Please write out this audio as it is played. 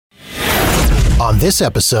on this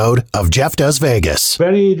episode of Jeff Does Vegas.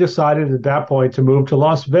 Benny decided at that point to move to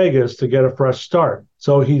Las Vegas to get a fresh start.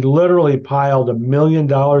 So he literally piled $1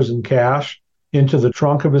 million in cash into the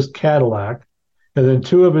trunk of his Cadillac, and then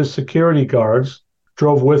 2 of his security guards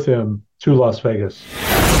drove with him to Las Vegas.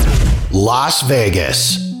 Las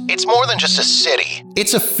Vegas. It's more than just a city.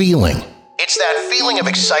 It's a feeling. It's that feeling of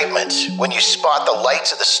excitement when you spot the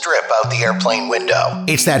lights of the strip out the airplane window.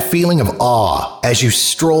 It's that feeling of awe as you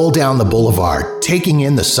stroll down the boulevard, taking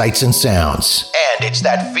in the sights and sounds. And it's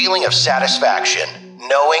that feeling of satisfaction,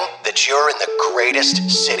 knowing that you're in the greatest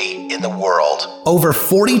city in the world. Over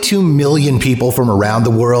 42 million people from around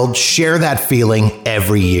the world share that feeling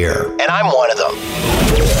every year. And I'm one of them.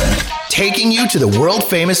 Taking you to the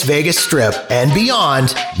world-famous Vegas Strip and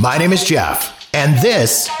beyond, my name is Jeff. And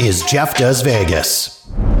this is Jeff Does Vegas.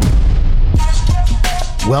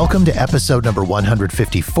 Welcome to episode number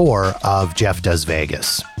 154 of Jeff Does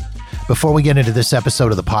Vegas. Before we get into this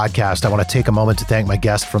episode of the podcast, I want to take a moment to thank my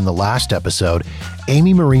guest from the last episode,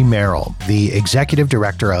 Amy Marie Merrill, the executive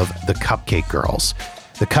director of the Cupcake Girls.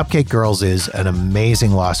 The Cupcake Girls is an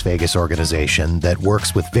amazing Las Vegas organization that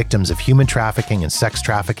works with victims of human trafficking and sex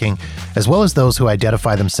trafficking, as well as those who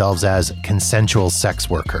identify themselves as consensual sex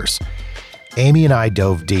workers. Amy and I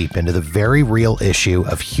dove deep into the very real issue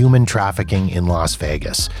of human trafficking in Las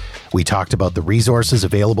Vegas. We talked about the resources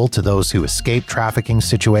available to those who escape trafficking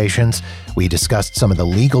situations. We discussed some of the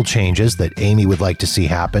legal changes that Amy would like to see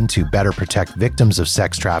happen to better protect victims of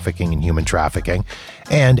sex trafficking and human trafficking.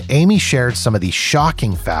 And Amy shared some of the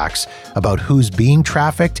shocking facts about who's being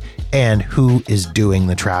trafficked and who is doing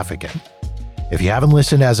the trafficking. If you haven't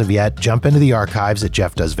listened as of yet, jump into the archives at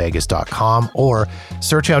jeffdoesvegas.com or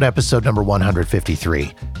search out episode number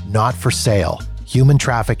 153, Not for Sale, Human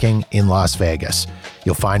Trafficking in Las Vegas.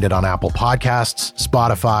 You'll find it on Apple Podcasts,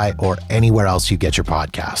 Spotify, or anywhere else you get your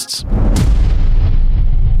podcasts.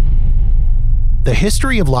 The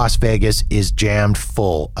history of Las Vegas is jammed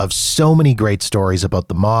full of so many great stories about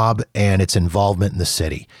the mob and its involvement in the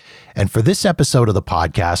city. And for this episode of the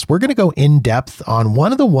podcast, we're going to go in depth on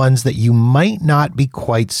one of the ones that you might not be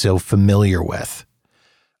quite so familiar with.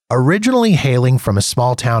 Originally hailing from a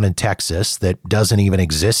small town in Texas that doesn't even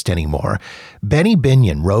exist anymore, Benny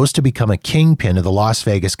Binion rose to become a kingpin of the Las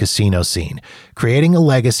Vegas casino scene, creating a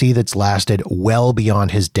legacy that's lasted well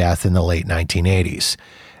beyond his death in the late 1980s.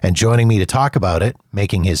 And joining me to talk about it,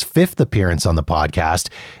 making his 5th appearance on the podcast,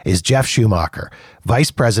 is Jeff Schumacher, Vice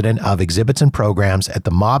President of Exhibits and Programs at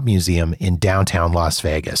the Mob Museum in downtown Las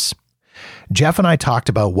Vegas. Jeff and I talked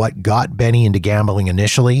about what got Benny into gambling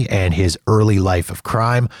initially and his early life of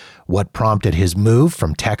crime, what prompted his move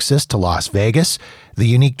from Texas to Las Vegas, the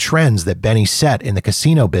unique trends that Benny set in the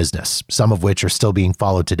casino business, some of which are still being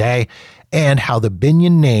followed today, and how the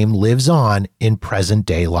Binion name lives on in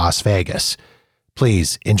present-day Las Vegas.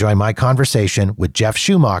 Please enjoy my conversation with Jeff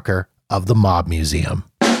Schumacher of the Mob Museum.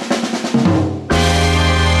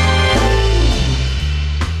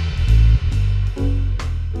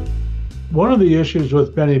 One of the issues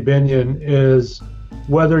with Benny Binion is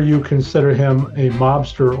whether you consider him a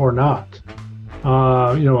mobster or not,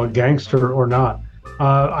 a gangster or not.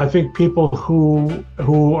 I think people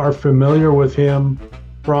who are familiar with him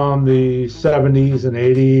from the 70s and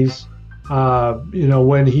 80s,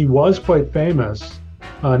 when he was quite famous,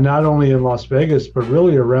 not only in Las Vegas, but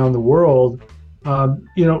really around the world,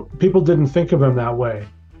 people didn't think of him that way.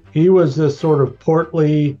 He was this sort of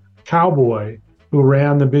portly cowboy who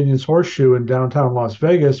ran the Binion's Horseshoe in downtown Las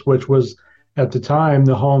Vegas, which was at the time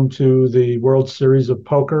the home to the World Series of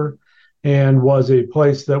Poker and was a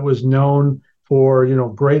place that was known for,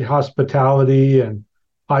 great hospitality and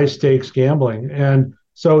high stakes gambling. And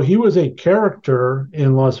so he was a character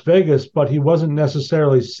in Las Vegas, but he wasn't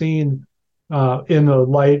necessarily seen in the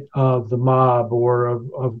light of the mob or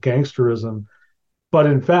of gangsterism. But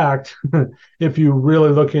in fact, if you really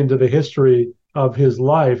look into the history of his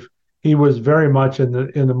life, he was very much in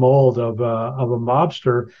the mold of a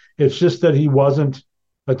mobster. It's just that he wasn't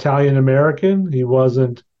Italian American, he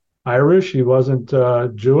wasn't Irish, he wasn't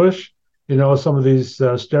Jewish. Some of these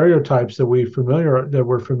stereotypes that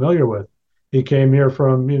we're familiar with. He came here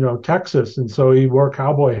from, Texas, and so he wore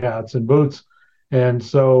cowboy hats and boots, and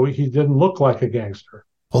so he didn't look like a gangster.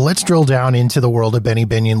 Well, let's drill down into the world of Benny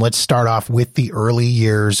Binion. Let's start off with the early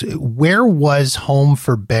years. Where was home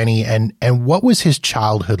for Benny, and what was his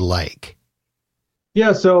childhood like?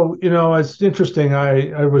 Yeah, so, it's interesting.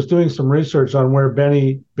 I was doing some research on where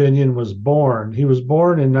Benny Binion was born. He was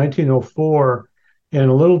born in 1904 in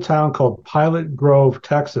a little town called Pilot Grove,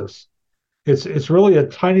 Texas. It's really a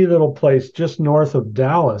tiny little place just north of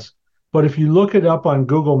Dallas. But if you look it up on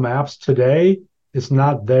Google Maps today, It's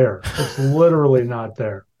not there. It's literally not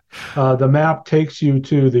there. The map takes you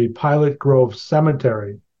to the Pilot Grove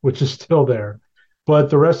Cemetery, which is still there, but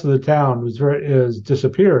the rest of the town is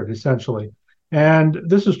disappeared essentially. And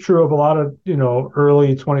this is true of a lot of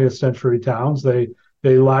early 20th century towns. They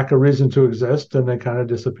lack a reason to exist and they kind of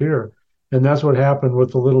disappear. And that's what happened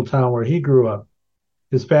with the little town where he grew up.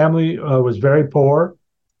 His family was very poor.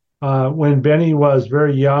 When Benny was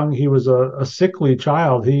very young, he was a sickly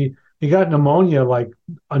child. He got pneumonia like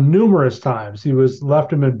numerous times. He was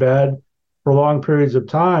left him in bed for long periods of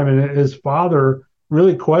time, and his father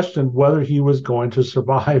really questioned whether he was going to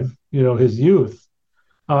survive, his youth.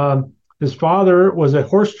 His father was a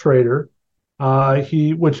horse trader,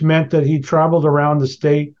 which meant that he traveled around the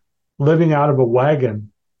state living out of a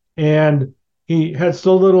wagon, and he had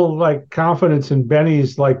so little like confidence in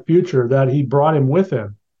Benny's like future that he brought him with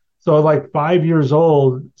him. So like 5 years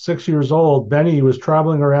old, 6 years old, Benny was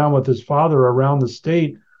traveling around with his father around the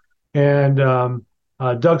state. And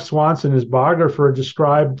Doug Swanson, his biographer,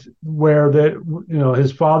 described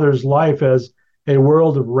his father's life as a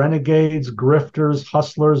world of renegades, grifters,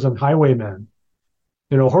 hustlers, and highwaymen.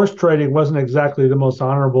 Horse trading wasn't exactly the most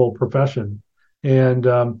honorable profession. And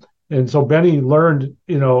so Benny learned,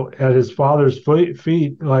 at his father's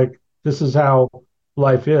feet, like this is how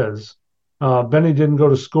life is. Benny didn't go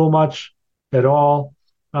to school much at all.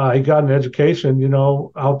 He got an education,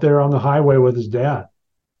 out there on the highway with his dad.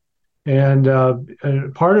 And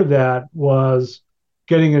part of that was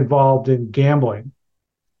getting involved in gambling.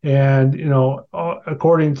 And,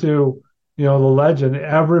 according to, the legend,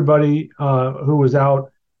 everybody who was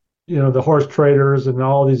out, the horse traders and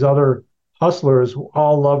all these other hustlers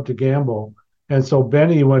all loved to gamble. And so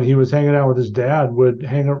Benny, when he was hanging out with his dad, would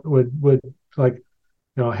hang around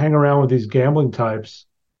with these gambling types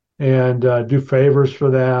and do favors for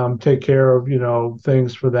them, take care of,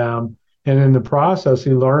 things for them. And in the process,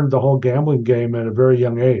 he learned the whole gambling game at a very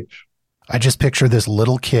young age. I just picture this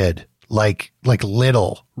little kid, like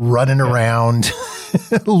little, running around,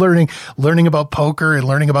 learning about poker and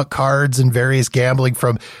learning about cards and various gambling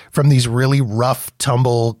from these really rough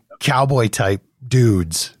tumble cowboy type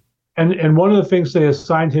dudes. And one of the things they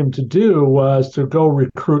assigned him to do was to go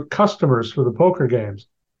recruit customers for the poker games.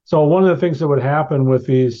 So one of the things that would happen with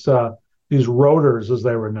these roaders, as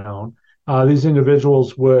they were known, these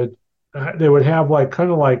individuals would have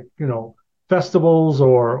festivals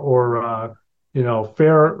or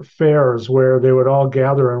fairs where they would all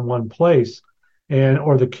gather in one place,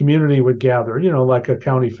 or the community would gather, like a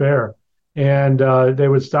county fair. And they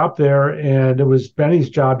would stop there, and it was Benny's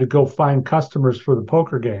job to go find customers for the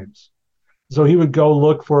poker games. So he would go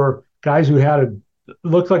look for guys who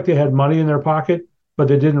looked like they had money in their pocket, but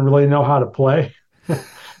they didn't really know how to play,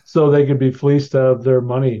 so they could be fleeced of their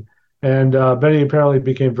money. And Benny apparently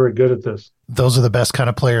became very good at this. Those are the best kind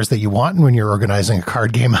of players that you want when you're organizing a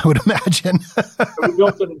card game, I would imagine. We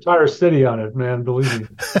built an entire city on it, man, believe me.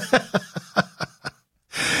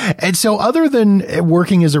 And so other than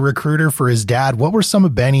working as a recruiter for his dad, what were some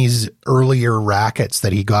of Benny's earlier rackets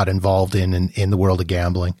that he got involved in the world of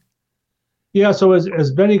gambling? Yeah, so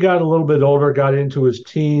as Benny got a little bit older, got into his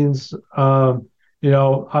teens,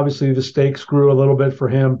 obviously the stakes grew a little bit for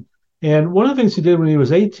him. And one of the things he did when he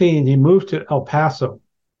was 18, he moved to El Paso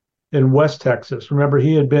in West Texas. Remember,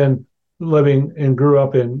 he had been living and grew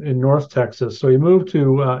up in North Texas. So he moved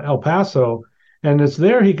to El Paso, and it's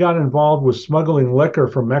there he got involved with smuggling liquor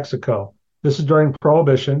from Mexico. This is during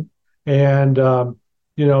Prohibition. And,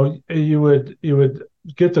 you would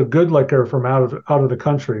get the good liquor from out of the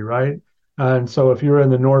country, right? And so if you're in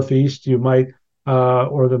the Northeast, you might,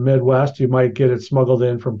 or the Midwest, you might get it smuggled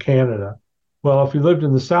in from Canada. Well, if you lived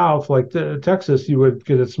in the South, like Texas, you would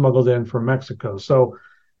get it smuggled in from Mexico. So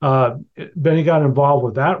Benny got involved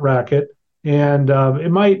with that racket. And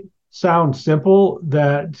it might sound simple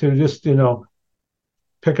that to just,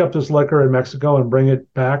 pick up this liquor in Mexico and bring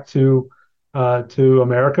it back to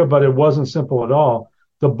America, but it wasn't simple at all.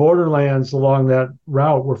 The borderlands along that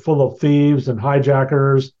route were full of thieves and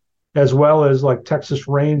hijackers, as well as like Texas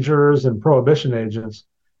Rangers and Prohibition agents.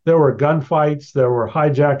 There were gunfights, there were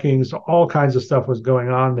hijackings, all kinds of stuff was going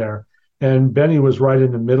on there. And Benny was right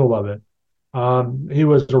in the middle of it. He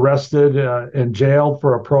was arrested and jailed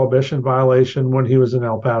for a Prohibition violation when he was in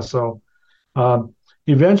El Paso.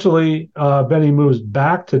 Eventually, Benny moves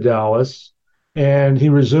back to Dallas, and he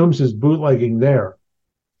resumes his bootlegging there.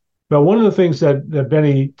 But one of the things that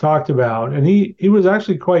Benny talked about, and he was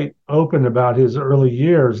actually quite open about his early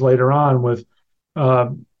years later on with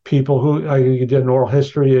people who he did an oral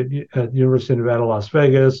history at University of Nevada, Las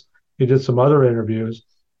Vegas. He did some other interviews,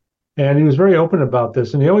 and he was very open about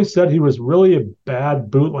this. And he always said he was really a bad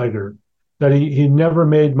bootlegger, that he never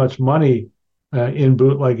made much money in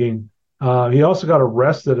bootlegging. He also got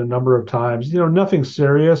arrested a number of times. Nothing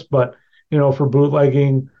serious, but for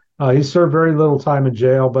bootlegging, he served very little time in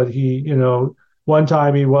jail. But one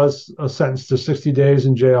time he was sentenced to 60 days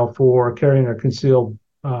in jail for carrying a concealed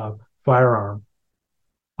firearm.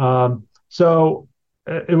 So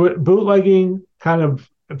bootlegging kind of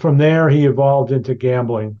from there he evolved into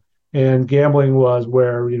gambling. And gambling was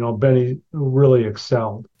where, Benny really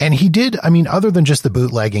excelled. And he did, I mean, other than just the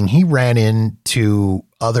bootlegging, he ran into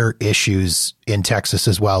other issues in Texas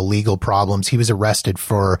as well, legal problems. He was arrested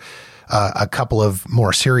for a couple of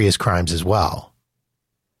more serious crimes as well.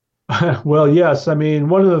 Well, yes. I mean,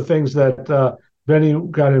 one of the things that Benny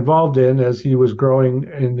got involved in as he was growing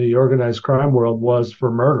in the organized crime world was for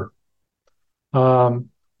murder. In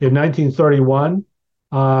 1931,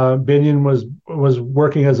 Binion was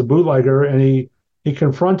working as a bootlegger, and he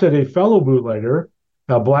confronted a fellow bootlegger,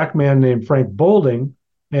 a black man named Frank Bolding,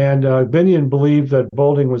 and Binion believed that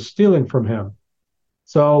Bolding was stealing from him.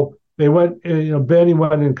 So they went, Binion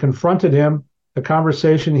went and confronted him. The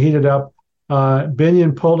conversation heated up.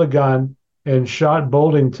 Binion pulled a gun and shot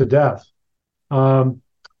Bolding to death.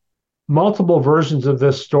 Multiple versions of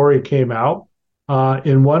this story came out.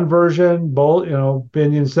 In one version,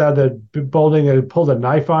 Binion said that Bolding had pulled a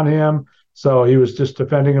knife on him, so he was just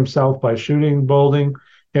defending himself by shooting Bolding.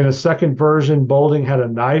 In a second version, Bolding had a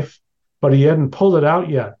knife, but he hadn't pulled it out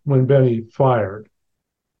yet when Benny fired.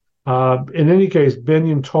 In any case,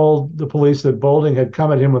 Binion told the police that Bolding had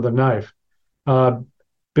come at him with a knife.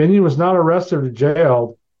 Binion was not arrested or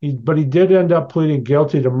jailed, but he did end up pleading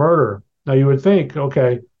guilty to murder. Now, you would think,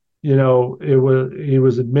 okay, he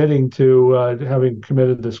was admitting to having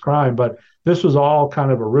committed this crime, but this was all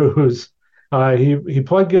kind of a ruse. He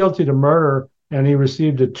pled guilty to murder, and he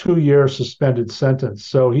received a 2-year suspended sentence.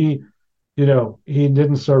 So he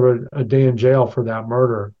didn't serve a day in jail for that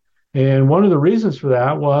murder. And one of the reasons for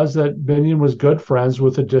that was that Binion was good friends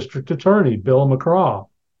with the district attorney, Bill McCraw.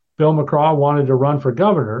 Bill McCraw wanted to run for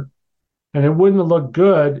governor, and it wouldn't have looked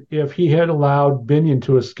good if he had allowed Binion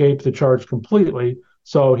to escape the charge completely.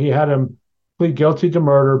 So he had him plead guilty to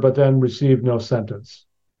murder, but then received no sentence.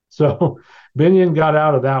 So Binion got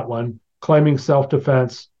out of that one, claiming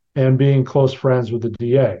self-defense and being close friends with the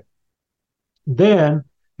DA. Then,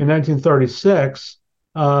 in 1936,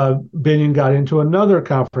 Binion got into another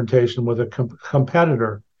confrontation with a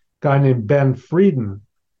competitor, a guy named Ben Frieden.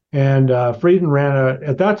 And Frieden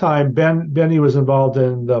at that time, Benny was involved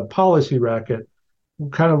in the policy racket,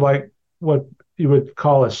 kind of like what you would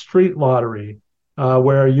call a street lottery,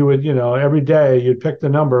 where you would, every day you'd pick the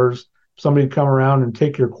numbers, somebody would come around and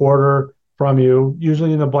take your quarter from you,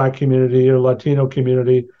 usually in the Black community or Latino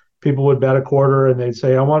community. People would bet a quarter and they'd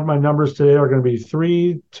say, I want my numbers today are going to be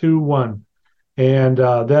 3, 2, 1. And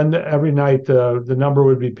then every night the number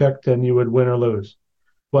would be picked and you would win or lose.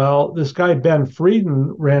 Well, this guy, Ben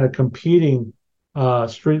Frieden, ran a competing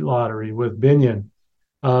street lottery with Binion.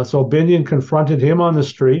 So Binion confronted him on the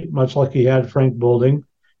street, much like he had Frank Bolding,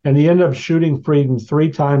 and he ended up shooting Frieden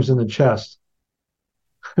 3 times in the chest.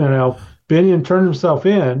 Binion turned himself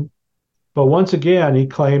in, but once again, he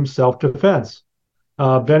claimed self-defense.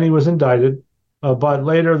 Benny was indicted, but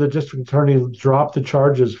later the district attorney dropped the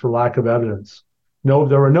charges for lack of evidence. No,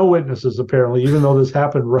 there were no witnesses, apparently, even though this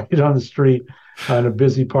happened right on the street in a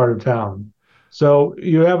busy part of town. So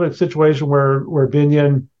you have a situation where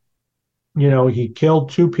Binion, he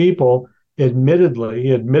killed 2 people, admittedly.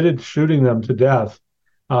 He admitted shooting them to death,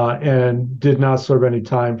 and did not serve any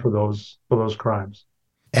time for those crimes.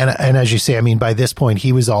 And as you say, I mean, by this point,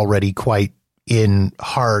 he was already quite in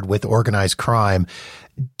hard with organized crime.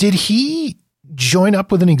 Did he join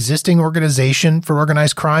up with an existing organization for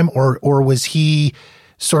organized crime, or was he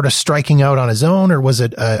sort of striking out on his own, or was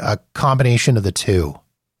it a combination of the two?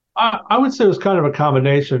 I would say it was kind of a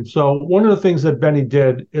combination. So one of the things that Benny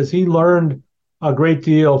did is he learned a great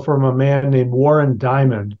deal from a man named Warren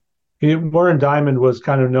Diamond. Warren Diamond was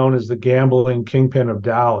kind of known as the gambling kingpin of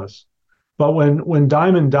Dallas. But when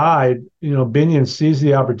Diamond died, Binion seized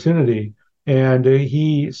the opportunity and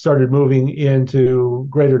he started moving into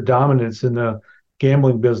greater dominance in the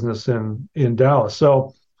gambling business in Dallas.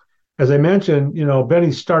 So as I mentioned,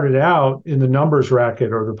 Benny started out in the numbers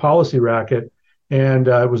racket or the policy racket, and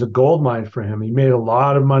it was a gold mine for him. He made a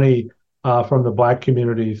lot of money from the Black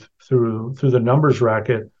community through the numbers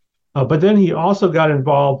racket. But then he also got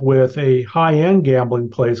involved with a high-end gambling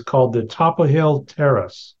place called the Top of Hill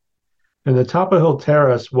Terrace. And the Top of Hill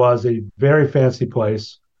Terrace was a very fancy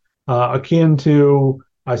place, akin to,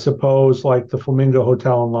 I suppose, like the Flamingo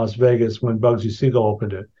Hotel in Las Vegas when Bugsy Siegel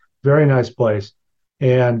opened it. Very nice place.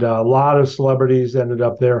 and a lot of celebrities ended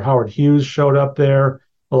up there. Howard Hughes showed up there.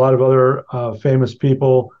 A lot of other famous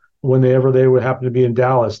people, whenever they would happen to be in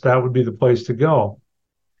Dallas, that would be the place to go.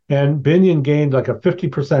 And Binion gained like a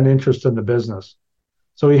 50% interest in the business.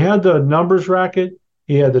 So he had the numbers racket,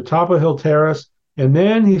 he had the top of Hill Terrace, and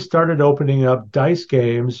then he started opening up dice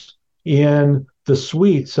games in the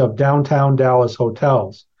suites of downtown Dallas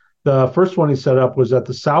hotels. The first one he set up was at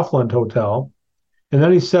the Southland Hotel, and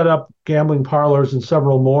then he set up gambling parlors in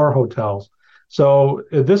several more hotels. So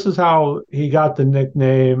this is how he got the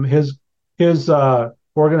nickname. His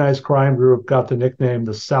organized crime group got the nickname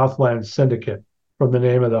the Southland Syndicate from the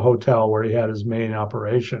name of the hotel where he had his main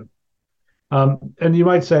operation. And you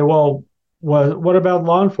might say, well, what about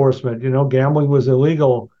law enforcement? Gambling was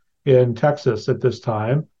illegal in Texas at this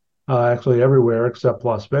time, actually everywhere except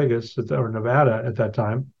Las Vegas or Nevada at that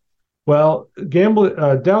time. Well,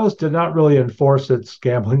 Dallas did not really enforce its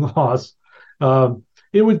gambling laws.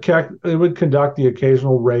 It would conduct the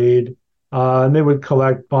occasional raid, and they would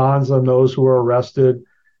collect bonds on those who were arrested,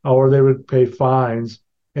 or they would pay fines,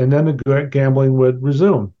 and then the gambling would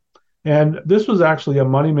resume. And this was actually a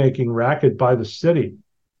money-making racket by the city.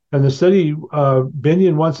 And the city,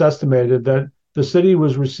 Binion once estimated that the city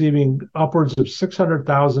was receiving upwards of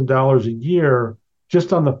 $600,000 a year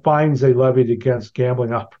just on the fines they levied against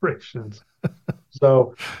gambling operations.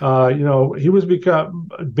 So,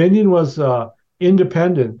 Binion was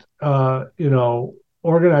independent,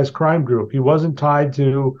 organized crime group. He wasn't tied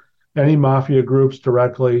to any mafia groups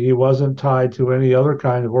directly. He wasn't tied to any other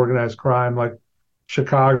kind of organized crime like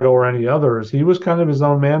Chicago or any others. He was kind of his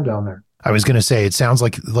own man down there. I was going to say, it sounds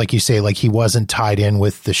like you say, like he wasn't tied in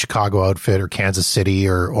with the Chicago outfit or Kansas City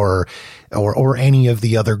or any of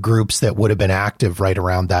the other groups that would have been active right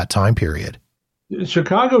around that time period.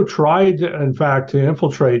 Chicago tried, in fact, to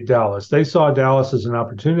infiltrate Dallas. They saw Dallas as an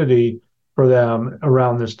opportunity for them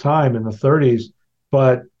around this time in the 30s,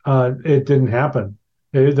 but it didn't happen.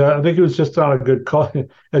 I think it was just not a good,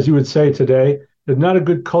 as you would say today, not a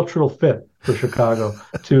good cultural fit for Chicago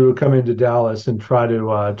to come into Dallas and try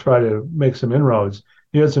to make some inroads.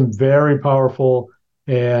 You had some very powerful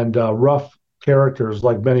and rough characters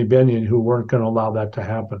like Benny Binion who weren't going to allow that to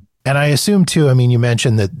happen. And I assume too, I mean, you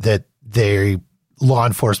mentioned that their law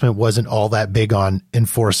enforcement wasn't all that big on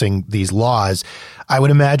enforcing these laws. I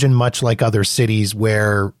would imagine, much like other cities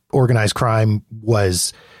where organized crime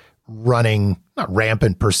was running, not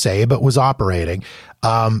rampant per se, but was operating,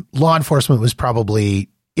 law enforcement was probably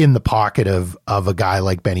in the pocket of a guy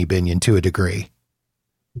like Benny Binion to a degree.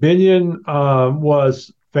 Binion was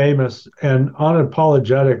famous and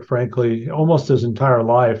unapologetic, frankly, almost his entire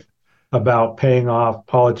life about paying off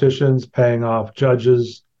politicians, paying off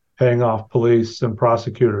judges, paying off police and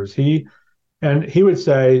prosecutors. He would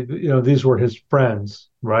say, these were his friends,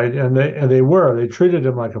 right? And they treated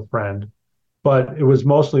him like a friend, but it was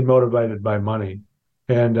mostly motivated by money.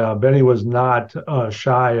 And Benny was not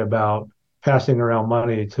shy about passing around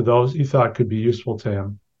money to those he thought could be useful to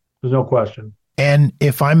him. There's no question. And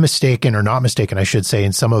if I'm mistaken, or not mistaken, I should say,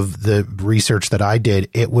 in some of the research that I did,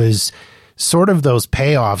 it was sort of those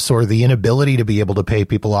payoffs or the inability to be able to pay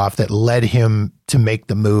people off that led him to make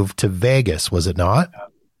the move to Vegas, was it not?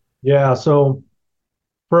 Yeah. So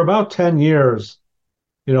for about 10 years,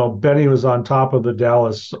 Benny was on top of the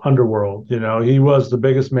Dallas underworld. He was the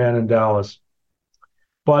biggest man in Dallas.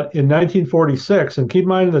 But in 1946, and keep in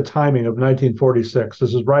mind the timing of 1946,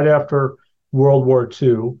 this is right after World War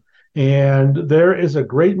II, and there is a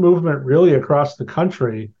great movement really across the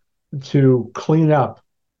country to clean up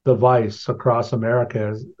the vice across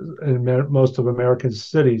America, in most of American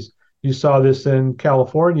cities. You saw this in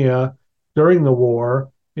California during the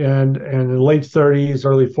war, and in the late 30s,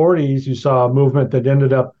 early 40s, you saw a movement that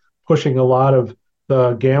ended up pushing a lot of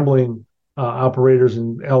the gambling operators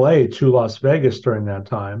in LA to Las Vegas during that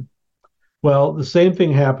time. Well, the same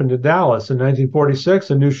thing happened in Dallas. In 1946,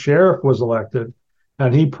 a new sheriff was elected,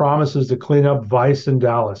 and he promises to clean up vice in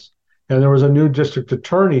Dallas. And there was a new district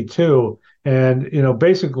attorney too. And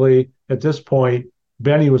basically at this point,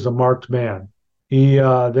 Benny was a marked man. They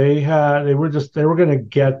were going to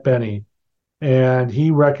get Benny, and he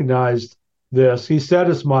recognized this. He said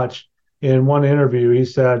as much in one interview. He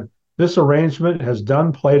said, "This arrangement has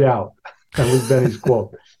done played out." That was Benny's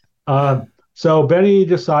quote. So Benny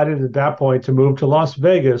decided at that point to move to Las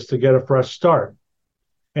Vegas to get a fresh start.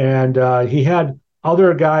 And he had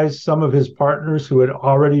other guys, some of his partners who had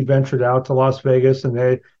already ventured out to Las Vegas, and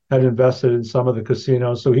they had invested in some of the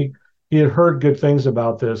casinos. So he had heard good things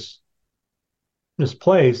about this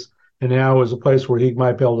place, and now it was a place where he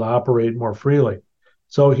might be able to operate more freely.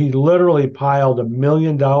 So he literally piled $1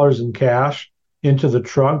 million in cash into the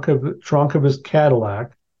trunk of his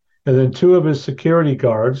Cadillac, and then two of his security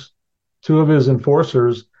guards, two of his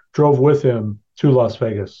enforcers, drove with him to Las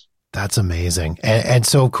Vegas. That's amazing. And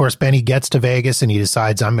so, of course, Benny gets to Vegas and he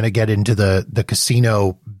decides, I'm going to get into the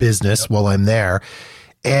casino business while I'm there.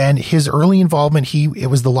 And his early involvement, it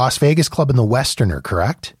was the Las Vegas Club and the Westerner,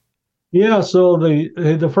 correct? Yeah, so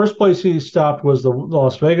the first place he stopped was the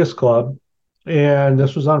Las Vegas Club, and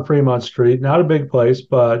this was on Fremont Street. Not a big place,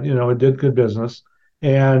 but it did good business.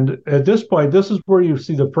 And at this point, this is where you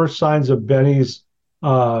see the first signs of Benny's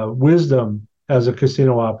wisdom as a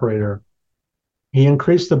casino operator. He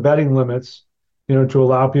increased the betting limits, to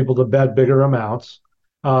allow people to bet bigger amounts.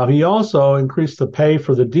 He also increased the pay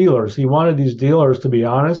for the dealers. He wanted these dealers to be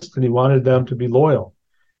honest, and he wanted them to be loyal.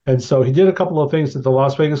 And so he did a couple of things at the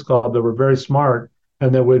Las Vegas Club that were very smart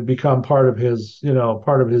and that would become part of his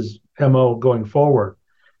MO going forward.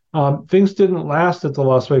 Things didn't last at the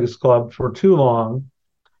Las Vegas Club for too long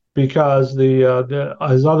because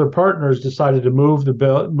his other partners decided to move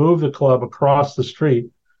the club across the street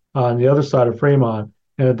on the other side of Fremont.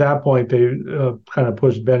 And at that point, they kind of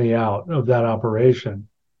pushed Benny out of that operation.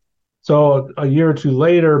 So a year or two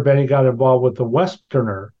later, Benny got involved with the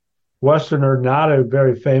Westerner. Westerner, not a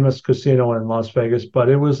very famous casino in Las Vegas, but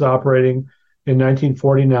it was operating in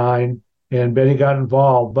 1949, and Benny got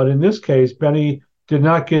involved. But in this case, Benny did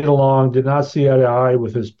not get along, did not see eye to eye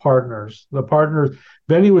with his partners.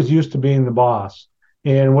 Benny was used to being the boss,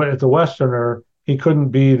 and at the Westerner, he couldn't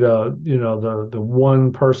be the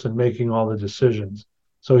one person making all the decisions.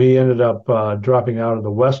 So he ended up dropping out of the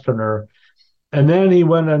Westerner, and then he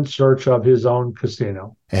went in search of his own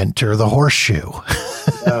casino. Enter the Horseshoe.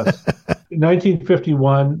 In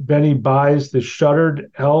 1951, Benny buys the shuttered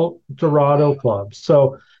El Dorado Club.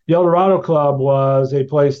 So the El Dorado Club was a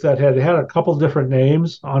place that had a couple different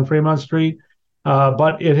names on Fremont Street,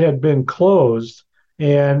 but it had been closed,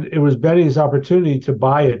 and it was Benny's opportunity to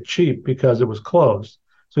buy it cheap because it was closed.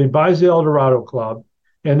 So he buys the El Dorado Club,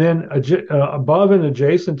 and then above and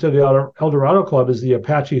adjacent to the El Dorado Club is the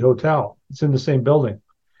Apache Hotel. It's in the same building.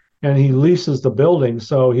 And he leases the building,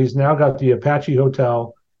 so he's now got the Apache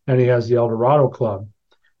Hotel and he has the El Dorado Club.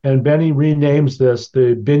 And Benny renames this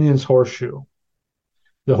the Binion's Horseshoe,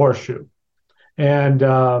 the Horseshoe. And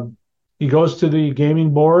he goes to the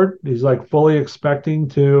gaming board. He's like fully expecting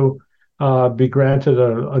to be granted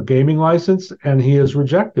a gaming license, and he is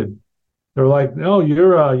rejected. They're like, no,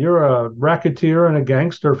 you're a racketeer and a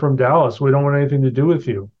gangster from Dallas. We don't want anything to do with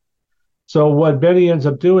you. So what Benny ends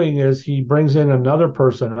up doing is he brings in another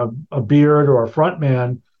person, a beard or a front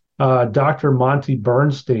man, Dr. Monty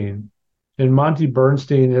Bernstein. And Monty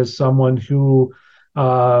Bernstein is someone who, he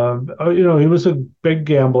was a big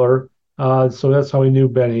gambler. So that's how he knew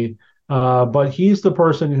Benny. But he's the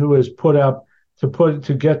person who is put up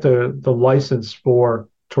to get the license to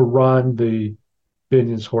run the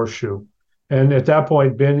Binion's Horseshoe. And at that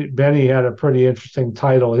point, Benny had a pretty interesting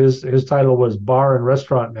title. His title was bar and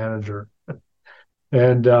restaurant manager.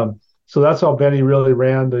 And so that's how Benny really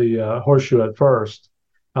ran the Horseshoe at first.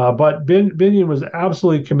 But Binion was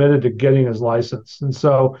absolutely committed to getting his license. And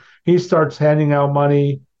so he starts handing out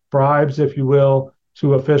money, bribes, if you will,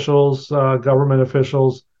 to officials, government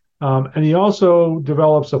officials. And he also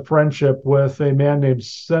develops a friendship with a man named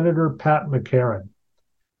Senator Pat McCarran.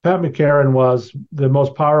 Pat McCarran was the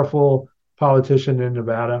most powerful politician in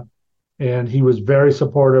Nevada, and he was very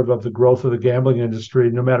supportive of the growth of the gambling industry,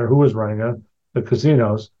 no matter who was running it, the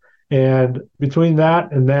casinos. And between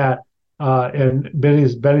that and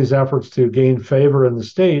Benny's efforts to gain favor in the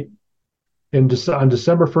state, on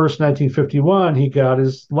December 1st, 1951, he got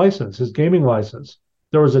his license, his gaming license.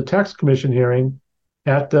 There was a tax commission hearing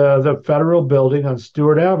at the federal building on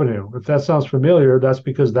Stewart Avenue. If that sounds familiar, that's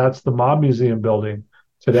because that's the Mob Museum building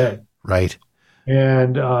today. Right.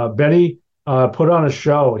 And Benny put on a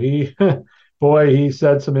show. He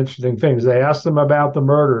said some interesting things. They asked him about the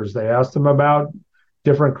murders. They asked him about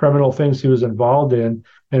different criminal things he was involved in.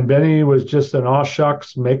 And Benny was just an aw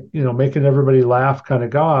shucks, making everybody laugh kind of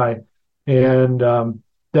guy. And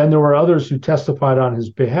then there were others who testified on his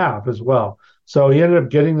behalf as well. So he ended up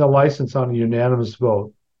getting the license on a unanimous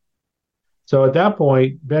vote. So at that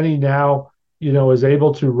point, Benny now, is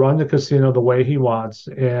able to run the casino the way he wants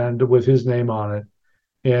and with his name on it.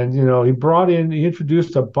 And, he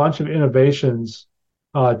introduced a bunch of innovations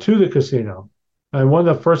to the casino. And one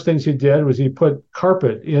of the first things he did was he put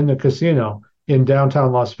carpet in the casino in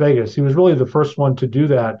downtown Las Vegas. He was really the first one to do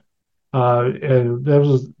that. And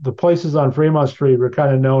the places on Fremont Street were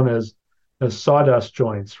kind of known as sawdust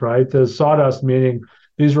joints, right? The sawdust meaning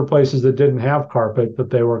these were places that didn't have carpet,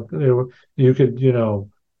 but they were kind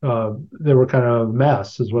of a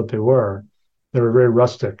mess is what they were. They were very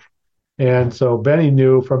rustic. And so Benny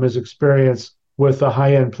knew from his experience with the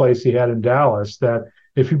high-end place he had in Dallas that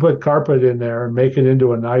if you put carpet in there and make it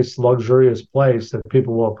into a nice, luxurious place, that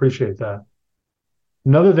people will appreciate that.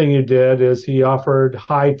 Another thing he did is he offered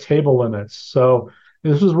high table limits. So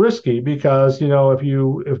this was risky because,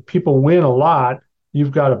 if people win a lot,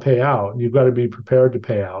 you've got to pay out. You've got to be prepared to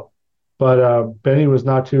pay out. But Benny was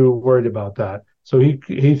not too worried about that. So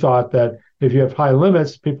he thought that if you have high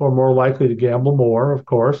limits, people are more likely to gamble more, of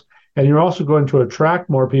course, and you're also going to attract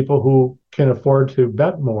more people who can afford to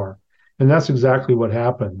bet more. And that's exactly what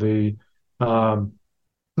happened.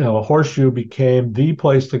 Horseshoe became the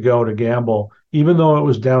place to go to gamble, even though it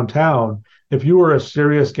was downtown. If you were a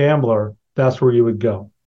serious gambler, that's where you would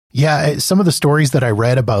go. Yeah, some of the stories that I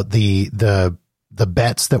read about the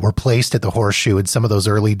bets that were placed at the Horseshoe in some of those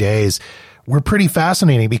early days were pretty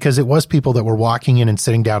fascinating, because it was people that were walking in and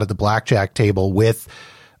sitting down at the blackjack table with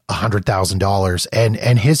 $100,000.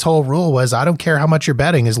 And his whole rule was, I don't care how much you're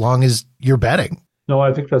betting as long as you're betting. No,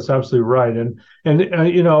 I think that's absolutely right. And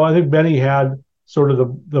I think Benny had sort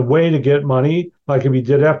of the way to get money. Like if he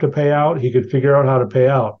did have to pay out, he could figure out how to pay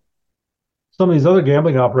out. Some of these other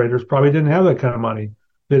gambling operators probably didn't have that kind of money.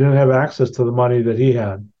 They didn't have access to the money that he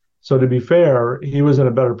had. So to be fair, he was in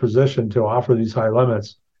a better position to offer these high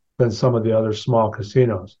limits than some of the other small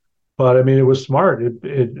casinos. But I mean, it was smart.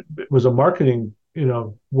 It was a marketing,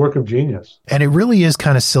 work of genius. And it really is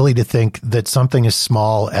kind of silly to think that something as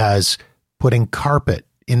small as putting carpet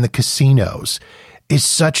in the casinos is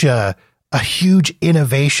such a huge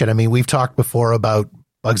innovation. I mean, we've talked before about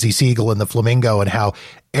Bugsy Siegel and the Flamingo and how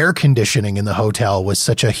air conditioning in the hotel was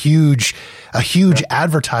such a huge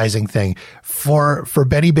advertising thing. For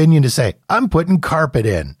Benny Binion to say, I'm putting carpet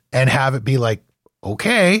in, and have it be like,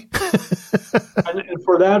 okay. And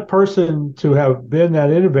for that person to have been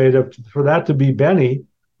that innovative, for that to be Benny,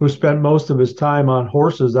 who spent most of his time on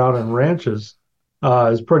horses out on ranches,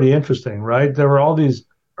 is pretty interesting, right? There were all these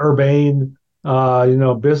urbane,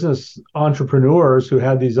 business entrepreneurs who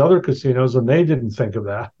had these other casinos, and they didn't think of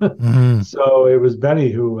that. Mm-hmm. So it was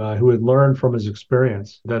Benny who had learned from his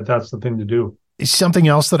experience that that's the thing to do. Something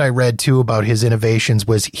else that I read too about his innovations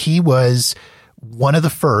was he was one of the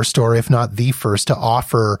first, or if not the first, to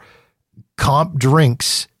offer comp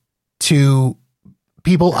drinks to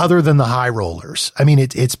people other than the high rollers. I mean,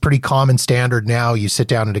 it's pretty common standard now. You sit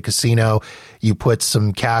down at a casino, you put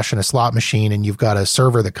some cash in a slot machine, and you've got a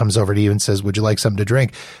server that comes over to you and says, would you like something to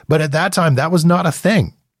drink? But at that time, that was not a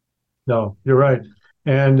thing. No, you're right.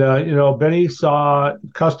 And, Benny saw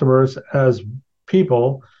customers as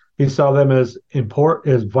people. He saw them as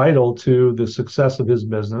vital to the success of his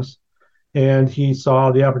business. And he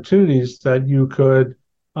saw the opportunities that you could,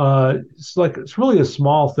 it's really a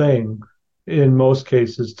small thing in most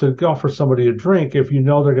cases to offer somebody a drink if you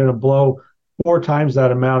know they're going to blow 4 times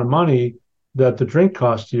that amount of money that the drink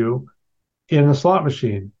cost you in a slot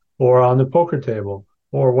machine or on the poker table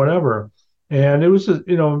or whatever. And it was,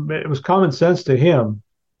 it was common sense to him,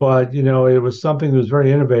 but, it was something that was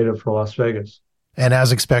very innovative for Las Vegas. And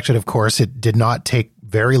as expected, of course, it did not take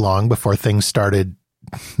very long before things started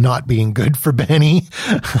not being good for Benny.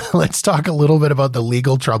 Let's talk a little bit about the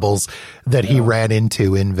legal troubles that he ran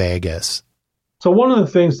into in Vegas. So one of the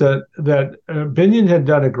things that Binion had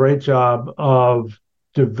done a great job of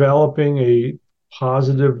developing a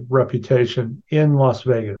positive reputation in Las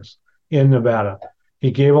Vegas, in Nevada. He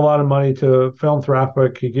gave a lot of money to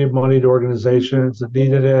philanthropic. He gave money to organizations that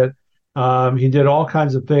needed it. He did all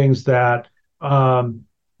kinds of things that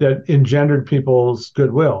engendered people's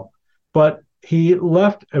goodwill. But he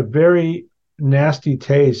left a very nasty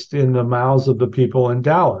taste in the mouths of the people in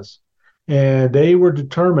Dallas. And they were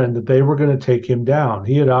determined that they were going to take him down.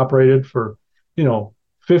 He had operated for,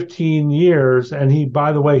 15 years. And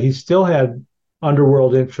by the way, he still had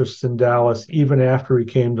underworld interests in Dallas even after he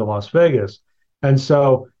came to Las Vegas. And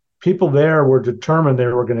so people there were determined they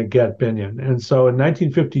were going to get Binion. And so in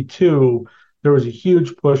 1952, there was a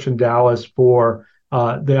huge push in Dallas for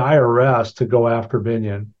the IRS to go after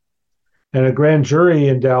Binion. And a grand jury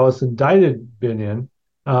in Dallas indicted Binion.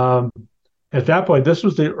 At that point, this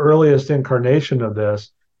was the earliest incarnation of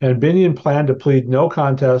this, and Binion planned to plead no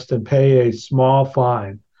contest and pay a small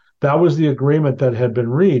fine. That was the agreement that had been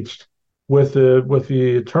reached with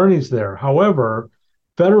the attorneys there. However,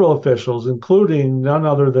 federal officials, including none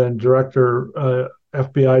other than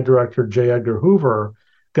FBI Director J. Edgar Hoover,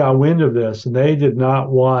 got wind of this, and they did not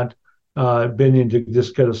want Binion to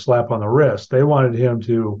just get a slap on the wrist. They wanted him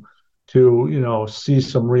to see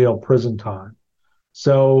some real prison time.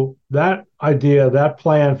 So that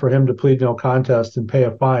plan for him to plead no contest and pay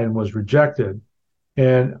a fine was rejected.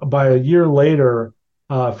 And by a year later,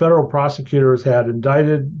 federal prosecutors had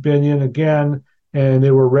indicted Binion again, and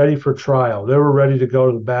they were ready for trial. They were ready to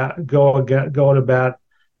go to bat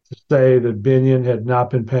to say that Binion had not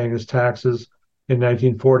been paying his taxes in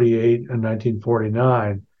 1948 and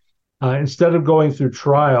 1949. Instead of going through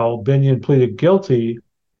trial, Binion pleaded guilty.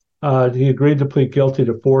 He agreed to plead guilty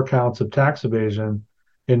to 4 counts of tax evasion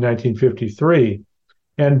in 1953.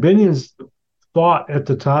 And Binion's thought at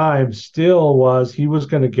the time still was he was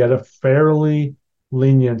going to get a fairly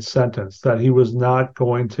lenient sentence, that he was not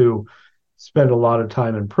going to spend a lot of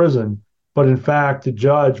time in prison. But in fact, the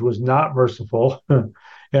judge was not merciful, and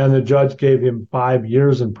the judge gave him 5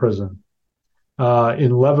 years in prison,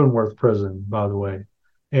 in Leavenworth prison, by the way.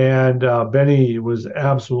 And Benny was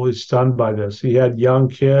absolutely stunned by this. He had young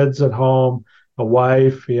kids at home, a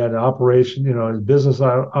wife. He had an operation, his business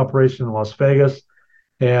operation in Las Vegas,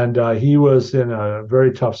 and he was in a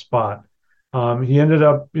very tough spot. He ended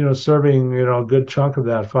up, serving, a good chunk of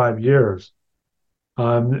that 5 years.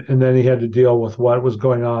 And then he had to deal with what was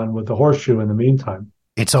going on with the horseshoe in the meantime.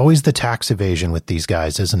 It's always the tax evasion with these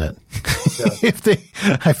guys, isn't it?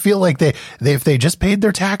 Yeah. I feel like if they just paid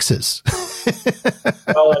their taxes.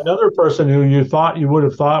 Well, another person who you would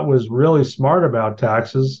have thought was really smart about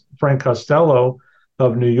taxes, Frank Costello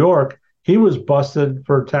of New York, he was busted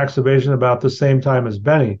for tax evasion about the same time as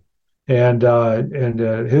Benny, and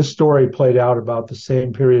his story played out about the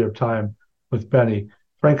same period of time with Benny.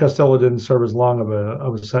 Frank Costello didn't serve as long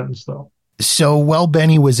of a sentence, though. So while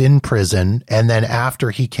Benny was in prison, and then after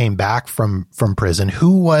he came back from prison,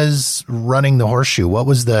 who was running the horseshoe? What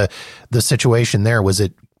was the situation there? Was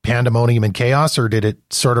it pandemonium and chaos, or did it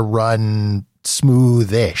sort of run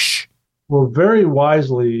smoothish? Well, very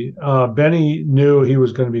wisely, Benny knew he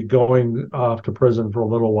was going to be going off to prison for a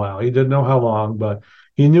little while. He didn't know how long, but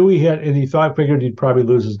he knew and he figured he'd probably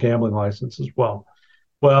lose his gambling license as well.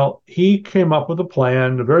 Well, he came up with a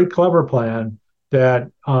plan, a very clever plan,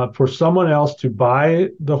 that for someone else to buy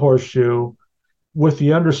the horseshoe, with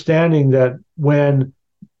the understanding that when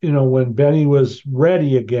Benny was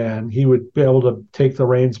ready again, he would be able to take the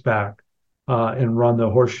reins back and run the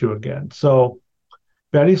horseshoe again. So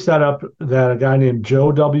Benny set up that a guy named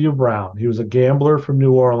Joe W. Brown. He was a gambler from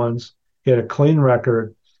New Orleans. He had a clean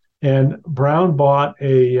record, and Brown bought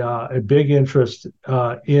a big interest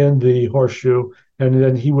in the horseshoe, and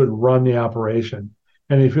then he would run the operation.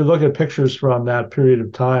 And if you look at pictures from that period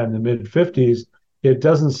of time, the mid-50s, it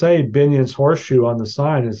doesn't say Binion's horseshoe on the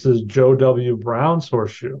sign. It says Joe W. Brown's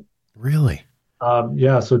horseshoe. Really?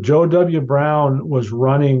 Yeah. So Joe W. Brown was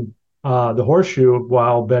running the horseshoe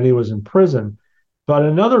while Benny was in prison. But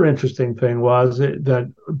another interesting thing was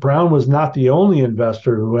that Brown was not the only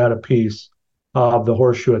investor who had a piece of the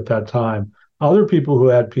horseshoe at that time. Other people who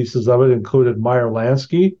had pieces of it included Meyer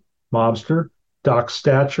Lansky, mobster, Doc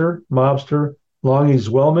Statcher, mobster, Longy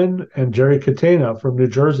Zwillman, and Jerry Catena from New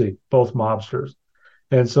Jersey, both mobsters.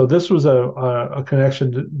 And so this was a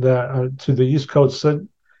connection to the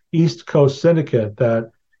East Coast syndicate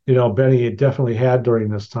that Benny definitely had during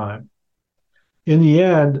this time. In the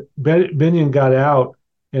end, Binion got out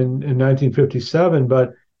in 1957,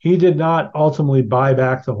 but he did not ultimately buy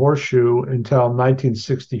back the horseshoe until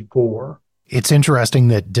 1964. It's interesting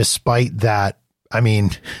that despite that, I mean,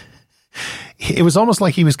 it was almost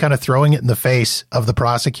like he was kind of throwing it in the face of the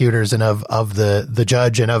prosecutors and of the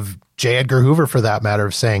judge and of J. Edgar Hoover, for that matter,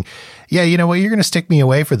 of saying, yeah, you know what, you're going to stick me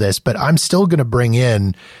away for this, but I'm still going to bring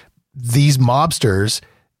in these mobsters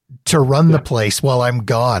to run the place while I'm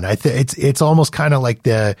gone. It's almost kind of like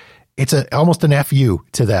almost an FU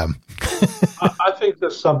to them. I think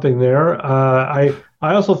there's something there. I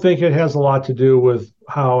also think it has a lot to do with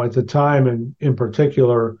how at the time, in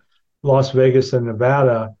particular, Las Vegas and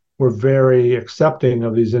Nevada were very accepting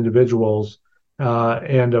of these individuals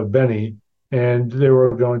and of Benny, and they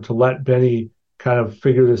were going to let Benny kind of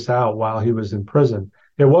figure this out while he was in prison.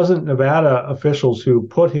 It wasn't Nevada officials who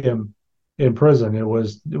put him in prison. It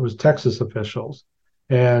was Texas officials.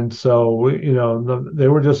 And so, they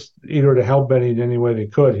were just eager to help Benny in any way they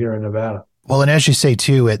could here in Nevada. Well, and as you say,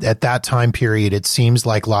 too, at that time period, it seems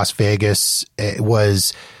like Las Vegas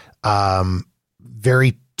was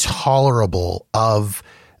very tolerable of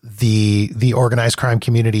the organized crime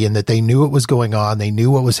community, and that they knew what was going on. They knew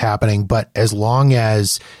what was happening. But as long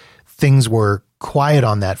as things were quiet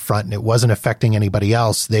on that front and it wasn't affecting anybody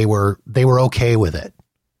else, they were okay with it.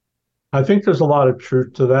 I think there's a lot of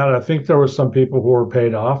truth to that. I think there were some people who were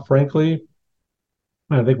paid off, frankly.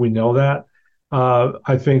 I think we know that.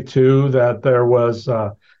 I think, too, that there was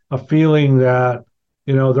a feeling that,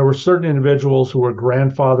 there were certain individuals who were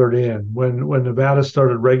grandfathered in. When Nevada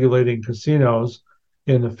started regulating casinos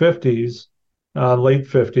in the 50s, late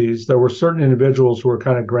 50s, there were certain individuals who were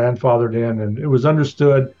kind of grandfathered in, and it was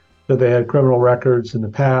understood that they had criminal records in the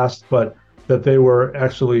past, but that they were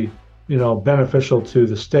actually, beneficial to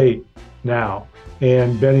the state now.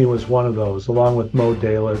 And Benny was one of those, along with Mo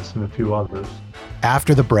Dalitz and a few others.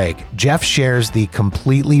 After the break, Jeff shares the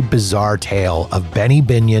completely bizarre tale of Benny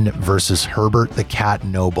Binion versus Herbert the Cat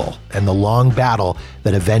Noble and the long battle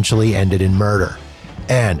that eventually ended in murder.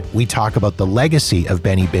 And we talk about the legacy of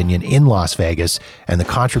Benny Binion in Las Vegas and the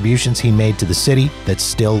contributions he made to the city that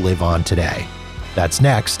still live on today. That's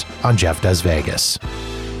next on Jeff Does Vegas.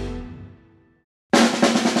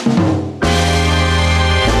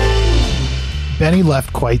 Benny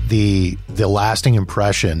left quite the lasting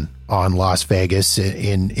impression on Las Vegas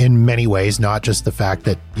in many ways, not just the fact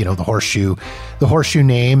that, the horseshoe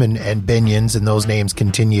name and Binions and those names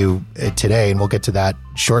continue today, and we'll get to that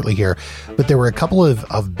shortly here. But there were a couple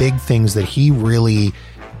of big things that he really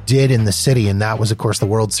did in the city, and that was, of course, the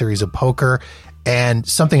World Series of Poker. And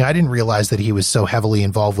something I didn't realize that he was so heavily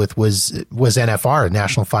involved with was NFR,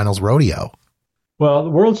 National Finals Rodeo. Well, the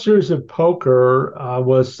World Series of Poker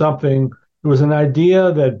was something. It was an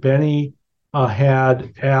idea that Benny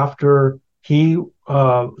had after he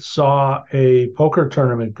saw a poker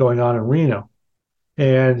tournament going on in Reno.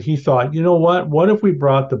 And he thought, you know what? What if we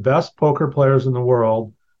brought the best poker players in the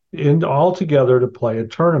world all together to play a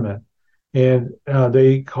tournament? And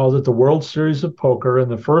they called it the World Series of Poker. And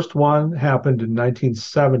the first one happened in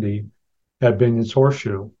 1970 at Binion's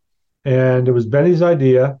Horseshoe. And it was Benny's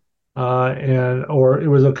idea, or it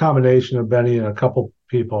was a combination of Benny and a couple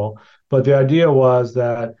people. But the idea was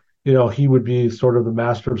that, he would be sort of the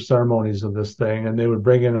master of ceremonies of this thing, and they would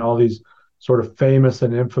bring in all these sort of famous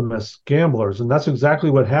and infamous gamblers. And that's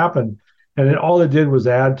exactly what happened. And all it did was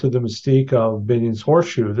add to the mystique of Binion's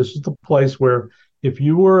Horseshoe. This is the place where if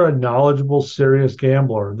you were a knowledgeable, serious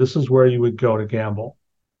gambler, this is where you would go to gamble.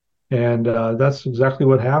 And that's exactly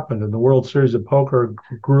what happened. And the World Series of Poker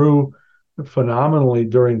grew phenomenally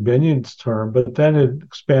during Binion's term, but then it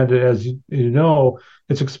expanded, as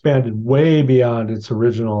it's expanded way beyond its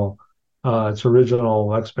original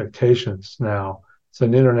expectations now. It's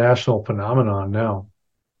an international phenomenon now.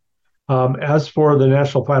 As for the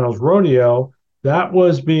National Finals Rodeo, that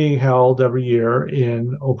was being held every year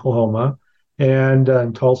in Oklahoma and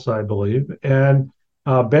in Tulsa, I believe. And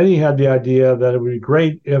Benny had the idea that it would be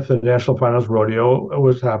great if the National Finals Rodeo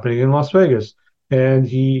was happening in Las Vegas. And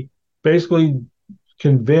he basically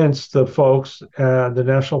convinced the folks at the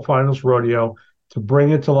National Finals Rodeo to bring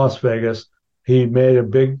it to Las Vegas. He made a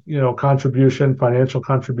big, financial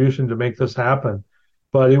contribution to make this happen.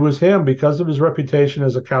 But it was him, because of his reputation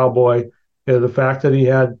as a cowboy, the fact that he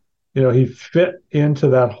had, he fit into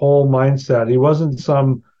that whole mindset. He wasn't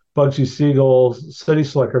some Bugsy Siegel city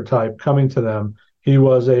slicker type coming to them. He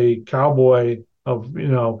was a cowboy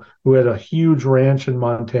who had a huge ranch in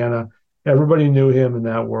Montana. Everybody knew him in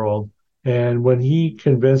that world. And when he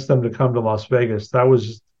convinced them to come to Las Vegas, it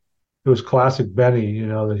was classic Benny,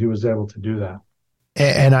 that he was able to do that.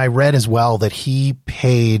 And I read as well that he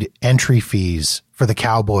paid entry fees for the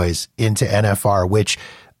Cowboys into NFR, which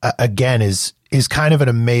again is kind of an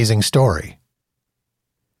amazing story.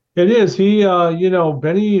 It is. He,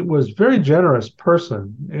 Benny was a very generous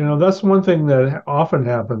person. That's one thing that often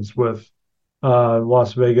happens with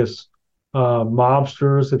Las Vegas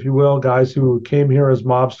mobsters, if you will, guys who came here as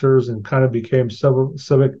mobsters and kind of became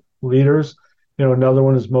civic leaders. Another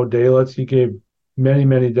one is Mo Dalitz. He gave many,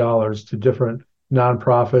 many dollars to different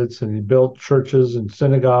nonprofits, and he built churches and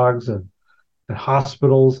synagogues and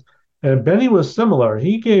hospitals. And Benny was similar.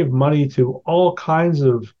 He gave money to all kinds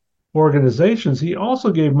of organizations. He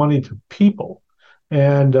also gave money to people.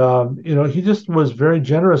 And, he just was very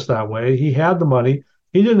generous that way. He had the money.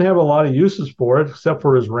 He didn't have a lot of uses for it, except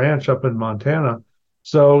for his ranch up in Montana.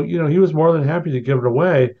 So, he was more than happy to give it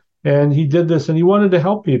away. And he did this, and he wanted to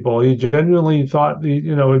help people. He genuinely thought,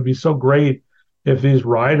 it'd be so great if these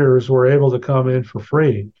riders were able to come in for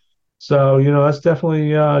free. So, that's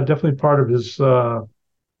definitely part of his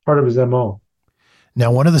MO.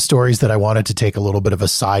 Now, one of the stories that I wanted to take a little bit of a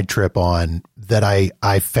side trip on that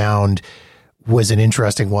I found was an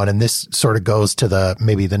interesting one, and this sort of goes to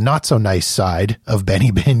maybe the not so nice side of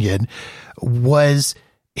Benny Binion, was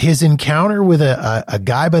his encounter with a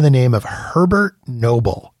guy by the name of Herbert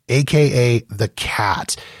Noble, aka the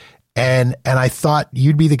Cat. And I thought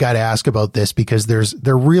you'd be the guy to ask about this, because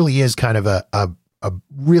there really is kind of a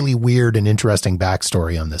really weird and interesting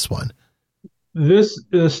backstory on this one.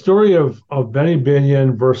 The story of Benny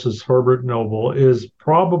Binion versus Herbert Noble is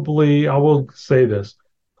probably, I will say this,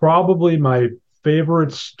 probably my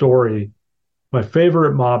favorite story, my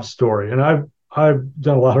favorite mob story. And I've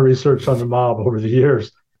done a lot of research on the mob over the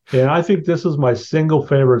years, and I think this is my single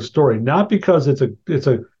favorite story. Not because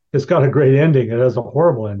it's got a great ending; it has a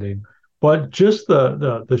horrible ending, but just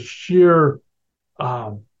the sheer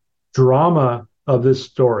um, drama of this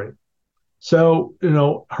story. So,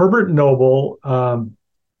 Herbert Noble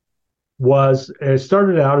was it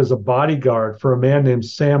started out as a bodyguard for a man named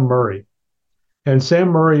Sam Murray. And Sam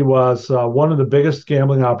Murray was one of the biggest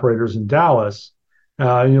gambling operators in Dallas.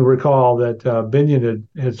 And you'll recall that Binion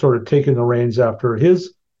had sort of taken the reins after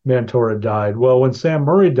his mentor had died. Well, when Sam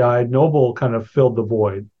Murray died, Noble kind of filled the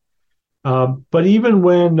void. But even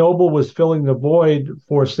when Noble was filling the void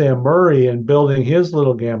for Sam Murray and building his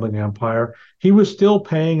little gambling empire, he was still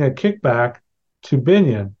paying a kickback to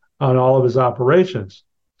Binion on all of his operations.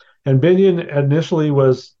 And Binion initially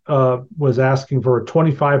was asking for a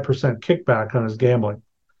 25% kickback on his gambling,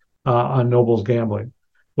 on Noble's gambling.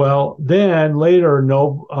 Well, then later,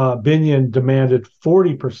 Binion demanded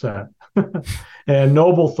 40%, and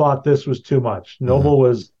Noble thought this was too much. Noble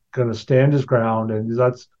was going to stand his ground, and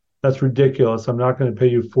that's ridiculous. I'm not going to pay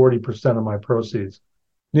you 40% of my proceeds.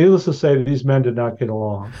 Needless to say, these men did not get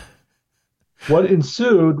along. What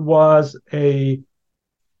ensued was I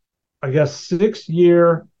guess,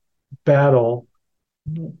 6-year battle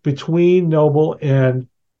between Noble and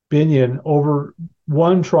Binion over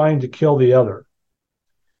one trying to kill the other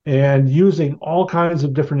and using all kinds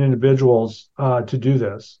of different individuals to do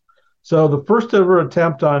this. So the first ever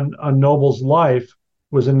attempt on Noble's life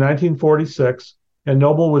was in 1946, and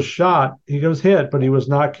Noble was shot. He was hit, but he was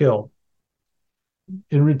not killed.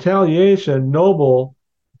 In retaliation, Noble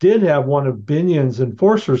did have one of Binion's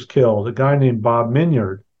enforcers killed, a guy named Bob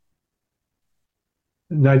Minyard.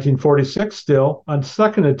 In 1946, still, a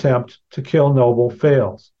second attempt to kill Noble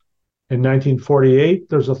fails. In 1948,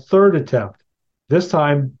 there's a third attempt. This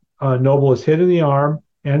time, Noble is hit in the arm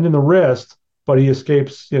and in the wrist, but he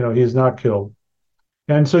escapes, he is not killed.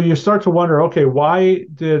 And so you start to wonder, okay, why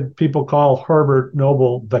did people call Herbert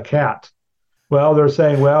Noble the cat? Well, they're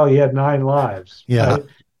saying, well, he had 9 lives. Yeah. Right?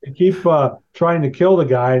 They keep trying to kill the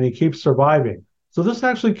guy, and he keeps surviving. So this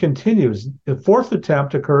actually continues. The fourth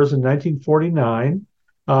attempt occurs in 1949.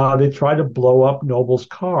 They try to blow up Noble's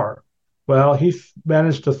car. Well, he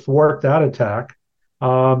managed to thwart that attack.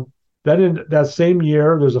 Then in that same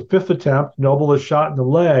year, there's a fifth attempt. Noble is shot in the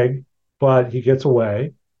leg, but he gets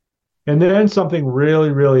away. And then something really,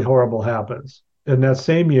 really horrible happens. In that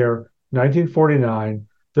same year, 1949,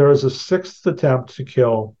 there is a sixth attempt to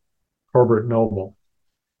kill Herbert Noble.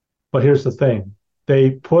 But here's the thing.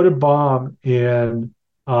 They put a bomb in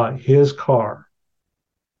his car.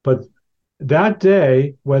 But that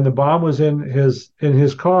day, when the bomb was in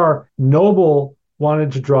his car, Noble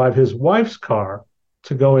wanted to drive his wife's car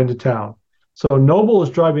to go into town. So Noble is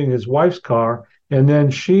driving his wife's car, and then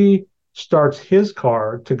she starts his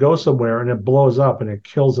car to go somewhere, and it blows up and it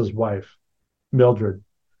kills his wife, Mildred.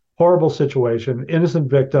 Horrible situation. Innocent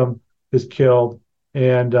victim is killed,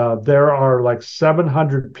 and there are like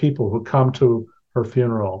 700 people who come to her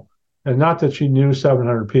funeral. And not that she knew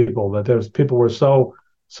 700 people, but there's people were so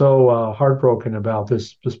heartbroken about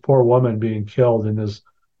this poor woman being killed in this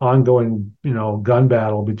ongoing, gun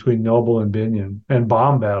battle between Noble and Binion, and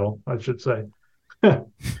bomb battle, I should say.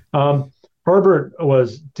 Herbert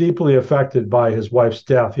was deeply affected by his wife's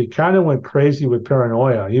death. He kind of went crazy with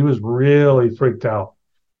paranoia. He was really freaked out.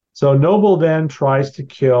 So Noble then tries to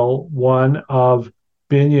kill one of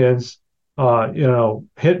Binion's,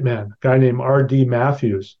 hitmen, a guy named R.D.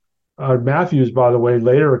 Matthews. Matthews, by the way,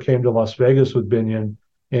 later came to Las Vegas with Binion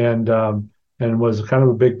and was kind of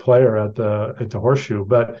a big player at the Horseshoe.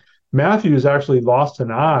 But Matthews actually lost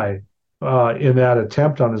an eye in that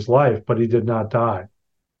attempt on his life, but he did not die.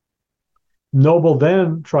 Noble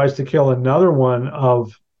then tries to kill another one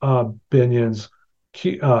of Binion's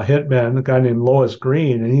hitmen, a guy named Lois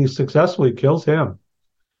Green, and he successfully kills him.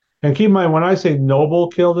 And keep in mind, when I say Noble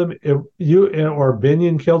killed him, if you or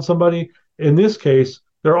Binion killed somebody, in this case,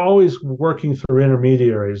 they're always working through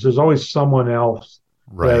intermediaries. There's always someone else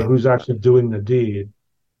who's actually doing the deed.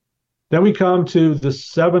 Then we come to the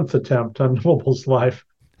seventh attempt on Noble's life.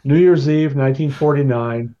 New Year's Eve,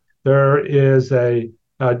 1949. There is an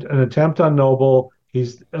attempt on Noble.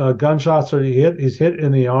 He's gunshots are hit. He's hit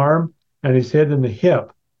in the arm and he's hit in the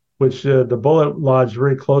hip, which the bullet lodged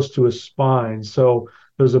very close to his spine. So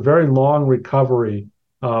there's a very long recovery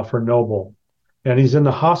for Noble, and he's in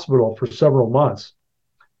the hospital for several months.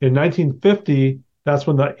 In 1950, that's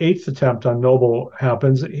when the eighth attempt on Noble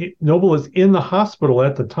happens. Noble is in the hospital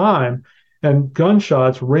at the time, and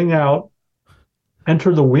gunshots ring out,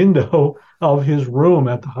 enter the window of his room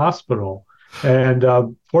at the hospital. And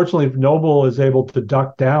fortunately, Noble is able to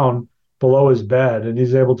duck down below his bed, and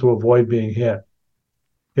he's able to avoid being hit.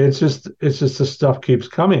 It's just the stuff keeps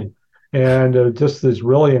coming, and just this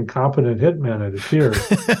really incompetent hitman, it appears.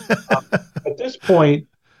 At this point,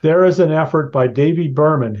 there is an effort by Davy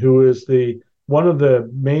Berman, who is one of the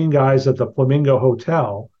main guys at the Flamingo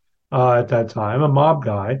Hotel at that time, a mob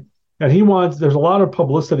guy, and there's a lot of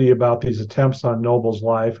publicity about these attempts on Noble's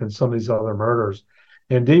life and some of these other murders.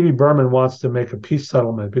 And Davy Berman wants to make a peace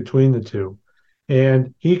settlement between the two.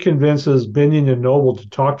 And he convinces Binion and Noble to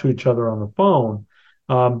talk to each other on the phone.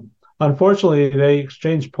 Unfortunately, they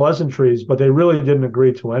exchanged pleasantries, but they really didn't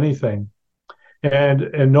agree to anything.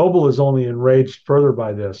 And Noble is only enraged further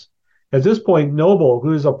by this. At this point, Noble,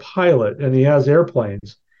 who is a pilot and he has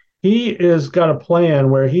airplanes, he has got a plan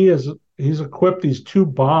where he's equipped these 2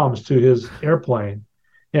 bombs to his airplane.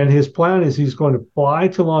 And his plan is he's going to fly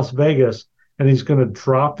to Las Vegas and he's going to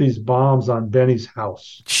drop these bombs on Benny's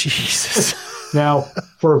house. Jesus. Now,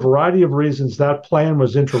 for a variety of reasons, that plan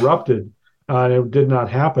was interrupted and it did not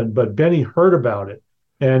happen. But Benny heard about it.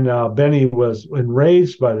 And Benny was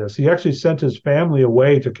enraged by this. He actually sent his family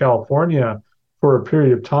away to California for a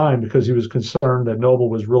period of time because he was concerned that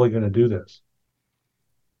Noble was really going to do this.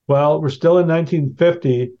 Well, we're still in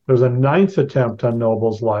 1950. There's a 9th attempt on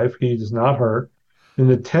Noble's life. He is not hurt. In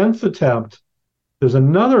the 10th attempt, there's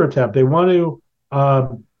another attempt. They want to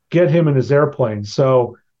get him in his airplane.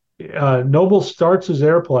 So Noble starts his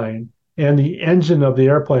airplane, and the engine of the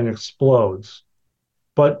airplane explodes.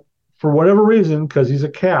 But for whatever reason, because he's a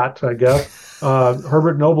cat, I guess,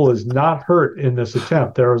 Herbert Noble is not hurt in this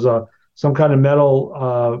attempt. There was some kind of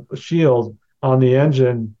metal shield on the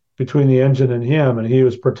engine, between the engine and him, and he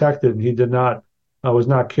was protected, and he was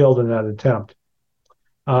not killed in that attempt.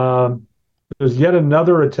 There's yet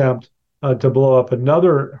another attempt to blow up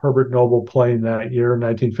another Herbert Noble plane that year,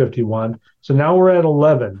 1951. So now we're at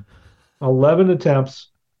 11 attempts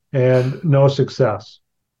and no success.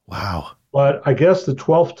 Wow. But I guess the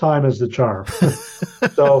 12th time is the charm.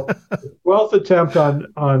 So the 12th attempt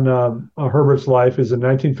on Herbert's life is in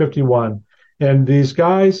 1951. And these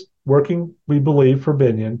guys working, we believe, for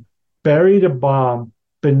Binion, buried a bomb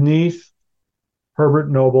beneath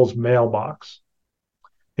Herbert Noble's mailbox.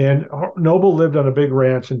 And Noble lived on a big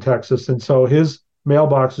ranch in Texas, and so his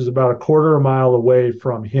mailbox is about a quarter of a mile away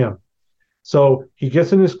from him. So he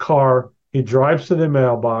gets in his car, he drives to the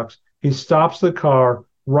mailbox, he stops the car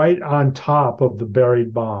right on top of the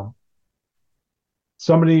buried bomb.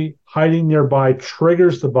 Somebody hiding nearby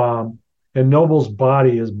triggers the bomb, and Noble's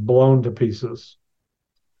body is blown to pieces.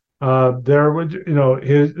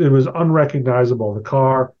 It was unrecognizable. The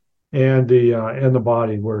car and the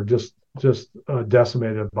body were just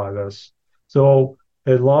decimated by this. So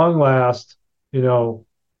at long last,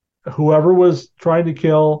 whoever was trying to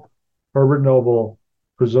kill Herbert Noble,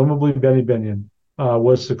 presumably Benny Binion,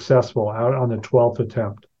 was successful out on the 12th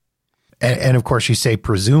attempt. And of course, you say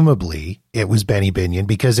presumably it was Benny Binion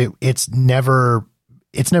because it's never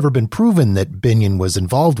been proven that Binion was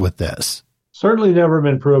involved with this. Certainly never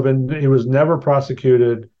been proven. He was never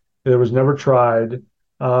prosecuted. It was never tried.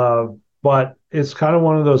 But it's kind of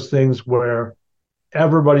one of those things where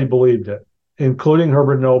everybody believed it, including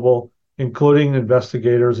Herbert Noble, including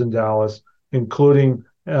investigators in Dallas, including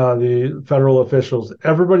the federal officials.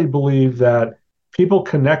 Everybody believed that people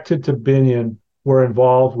connected to Binion were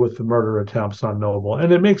involved with the murder attempts on Noble.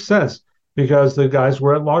 And it makes sense because the guys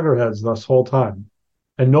were at loggerheads this whole time.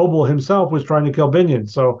 And Noble himself was trying to kill Binion.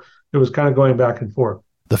 So it was kind of going back and forth.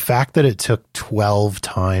 The fact that it took 12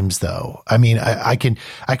 times, though, I mean, I can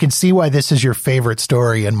see why this is your favorite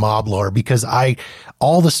story in mob lore, because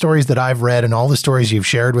all the stories that I've read and all the stories you've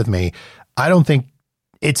shared with me, I don't think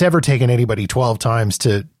it's ever taken anybody 12 times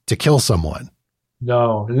to kill someone.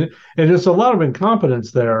 No, and it's a lot of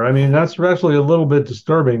incompetence there. I mean, that's actually a little bit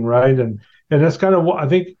disturbing, right? And that's kind of what I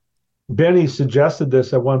think Benny suggested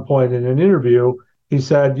this at one point in an interview. He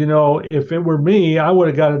said, if it were me, I would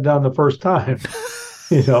have got it done the first time.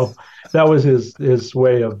 That was his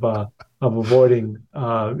way of avoiding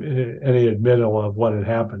any admittal of what had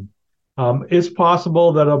happened. It's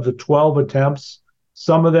possible that of the 12 attempts,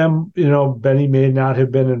 some of them, Benny may not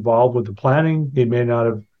have been involved with the planning. He may not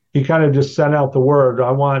have. He kind of just sent out the word,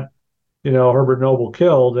 I want, Herbert Noble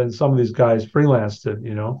killed, and some of these guys freelanced it,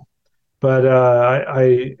 But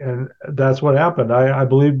and that's what happened. I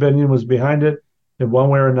believe Binion was behind it in one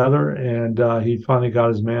way or another, and he finally got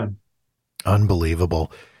his man.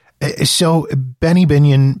 Unbelievable. So Benny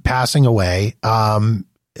Binion passing away.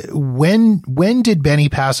 When did Benny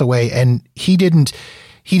pass away? And he didn't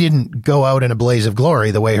go out in a blaze of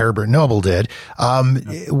glory the way Herbert Noble did.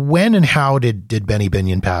 When and how did Benny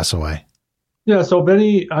Binion pass away? Yeah, so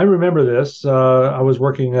Benny, I remember this. I was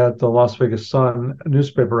working at the Las Vegas Sun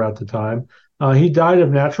newspaper at the time. He died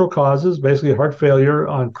of natural causes, basically heart failure,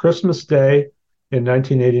 on Christmas Day in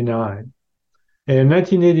 1989. And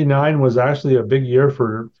 1989 was actually a big year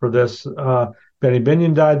for this. Benny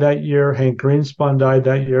Binion died that year. Hank Greenspun died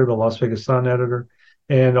that year, the Las Vegas Sun editor,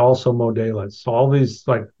 and also Mo Dalitz. So all these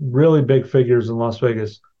like really big figures in Las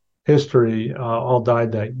Vegas history all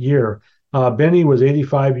died that year. Benny was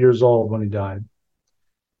 85 years old when he died.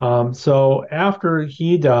 So after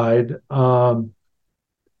he died,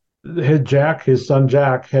 his son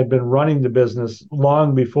Jack, had been running the business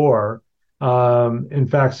long before. In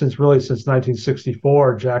fact, since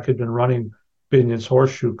 1964, Jack had been running Binion's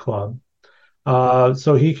Horseshoe Club.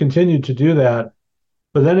 So he continued to do that.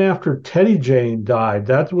 But then after Teddy Jane died,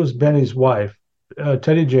 that was Benny's wife,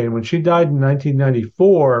 Teddy Jane, when she died in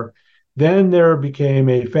 1994, then there became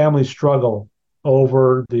a family struggle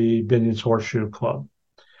over the Binion's Horseshoe Club.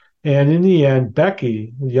 And in the end,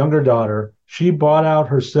 Becky, the younger daughter, she bought out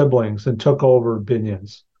her siblings and took over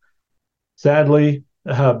Binion's. Sadly,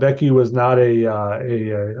 Becky was not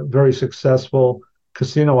a very successful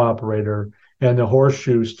casino operator, and the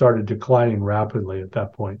Horseshoe started declining rapidly at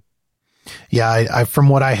that point. Yeah, I from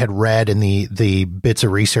what I had read in the bits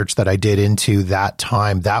of research that I did into that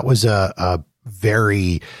time, that was a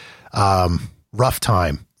very rough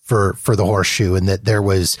time for the Horseshoe, and that there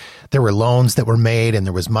were loans that were made and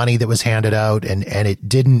there was money that was handed out, and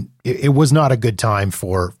it was not a good time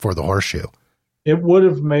for the Horseshoe. It would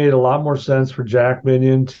have made a lot more sense for Jack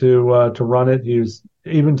Binion to run it.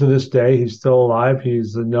 Even to this day, he's still alive.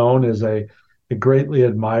 He's known as a greatly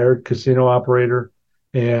admired casino operator.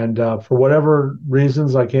 And for whatever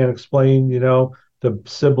reasons I can't explain, the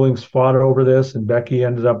siblings fought over this, and Becky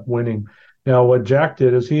ended up winning. Now, what Jack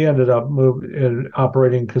did is he ended up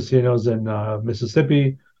operating casinos in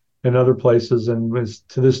Mississippi and other places, and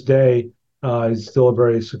to this day, he's still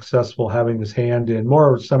very successful, having his hand in,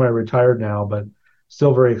 more semi-retired now, but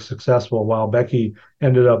still very successful. While Becky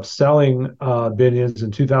ended up selling Binion's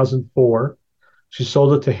in 2004, she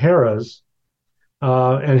sold it to Harrah's.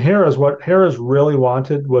 What Harrah's really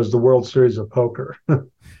wanted was the World Series of Poker.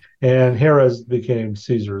 And Harrah's became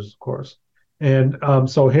Caesars, of course. And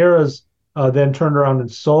so Harrah's then turned around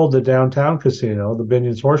and sold the downtown casino, the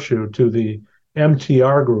Binion's Horseshoe, to the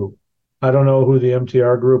MTR Group. I don't know who the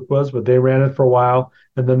MTR Group was, but they ran it for a while,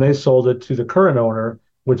 and then they sold it to the current owner,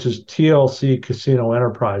 which is TLC Casino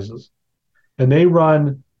Enterprises. And they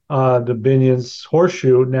run the Binion's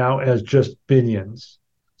Horseshoe now as just Binion's.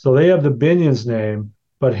 So they have the Binion's name,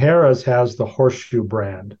 but Harrah's has the Horseshoe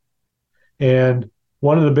brand. And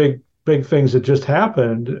one of the big things that just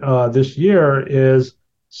happened this year is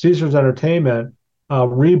Caesars Entertainment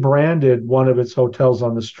rebranded one of its hotels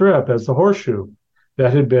on the Strip as the Horseshoe.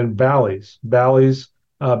 That had been Bally's. Bally's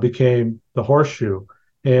became the Horseshoe,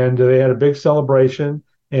 and they had a big celebration.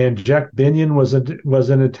 And Jack Binion was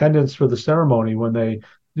in attendance for the ceremony when they,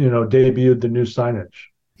 debuted the new signage.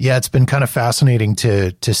 Yeah, it's been kind of fascinating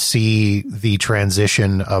to see the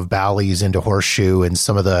transition of Bally's into Horseshoe, and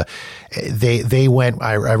some of they went.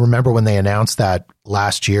 I remember when they announced that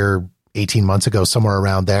last year, 18 months ago, somewhere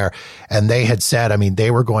around there, and they had said,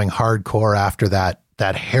 they were going hardcore after that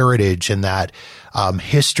heritage and that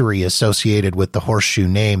history associated with the Horseshoe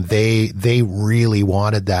name. They really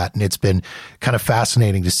wanted that, and it's been kind of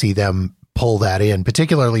fascinating to see them pull that in,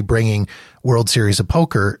 particularly bringing World Series of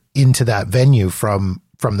Poker into that venue from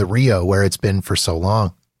the Rio, where it's been for so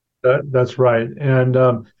long. That's right.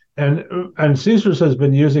 And Caesars has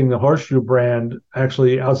been using the Horseshoe brand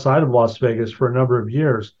actually outside of Las Vegas for a number of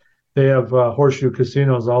years. They have Horseshoe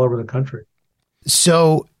casinos all over the country.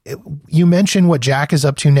 So you mentioned what Jack is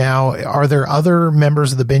up to now. Are there other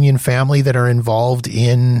members of the Binion family that are involved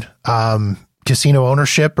in casino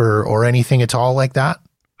ownership or anything at all like that?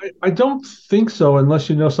 I don't think so, unless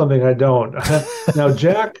you know something I don't. Now,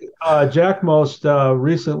 Jack most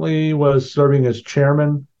recently was serving as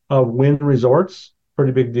chairman of Wynn Resorts.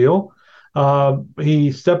 Pretty big deal.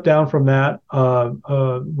 He stepped down from that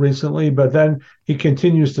recently, but then he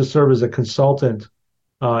continues to serve as a consultant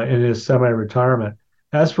in his semi-retirement.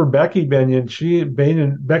 As for Becky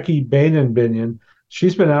Binion, Becky Binion,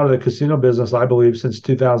 she's been out of the casino business, I believe, since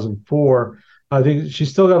 2004. I think she's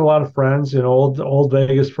still got a lot of friends, old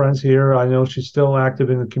Vegas friends here. I know she's still active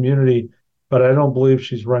in the community, but I don't believe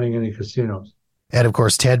she's running any casinos. And of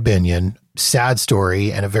course, Ted Binion, sad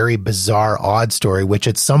story and a very bizarre, odd story, which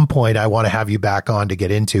at some point I want to have you back on to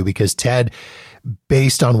get into, because Ted,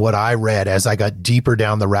 based on what I read as I got deeper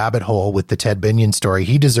down the rabbit hole with the Ted Binion story,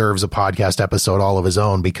 he deserves a podcast episode all of his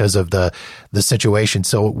own because of the situation.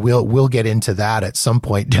 So we'll get into that at some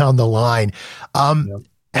point down the line.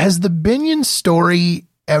 Has the Binion story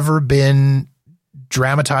ever been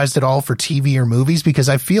dramatized at all for TV or movies? Because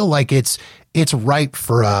I feel like it's ripe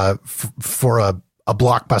for a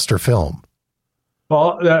blockbuster film.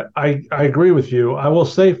 Well, I agree with you. I will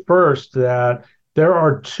say first that there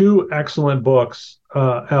are two excellent books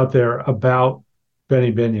out there about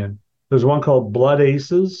Benny Binion. There's one called Blood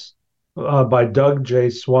Aces by Doug J.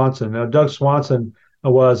 Swanson. Now, Doug Swanson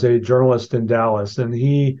was a journalist in Dallas, and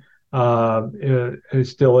he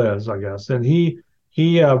still is, I guess. And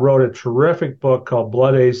he wrote a terrific book called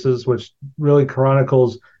Blood Aces, which really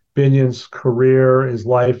chronicles Binion's career, his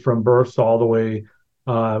life from birth all the way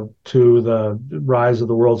to the rise of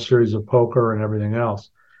the World Series of Poker and everything else.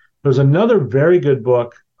 There's another very good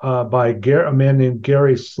book by a man named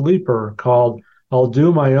Gary Sleeper called I'll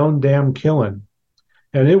Do My Own Damn Killin'.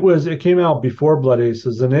 And it came out before Blood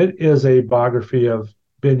Aces, and it is a biography of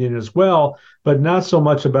Binion as well, but not so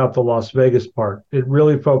much about the Las Vegas part. It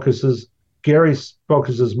really Gary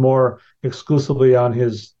focuses more exclusively on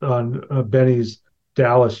Benny's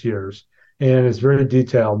Dallas years, and it's very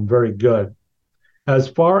detailed and very good. As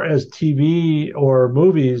far as TV or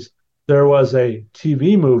movies, there was a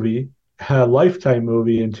TV movie, a Lifetime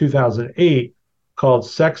movie in 2008 called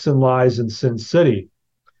Sex and Lies in Sin City.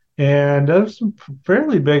 And there's some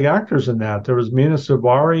fairly big actors in that. There was Mina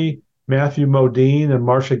Subari, Matthew Modine, and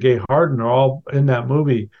Marcia Gay Harden are all in that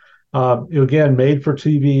movie. Again, made for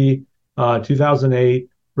TV, 2008,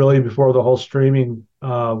 really before the whole streaming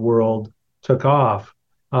world took off.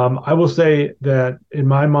 I will say that in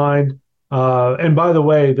my mind, and by the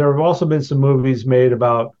way, there have also been some movies made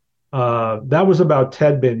about, that was about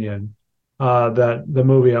Ted Binion, that the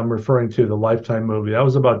movie I'm referring to, the Lifetime movie, that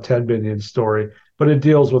was about Ted Binion's story, but it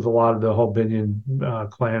deals with a lot of the whole Binion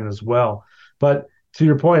clan as well. But to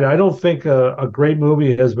your point, I don't think a great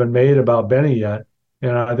movie has been made about Benny yet.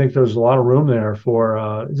 And I think there's a lot of room there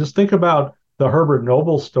for, just think about the Herbert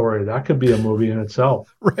Noble story. That could be a movie in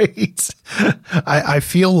itself. Right. I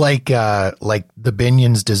feel like the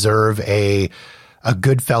Binions deserve a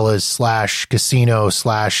Goodfellas / Casino /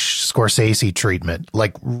 Scorsese treatment,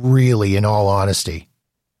 like really, in all honesty.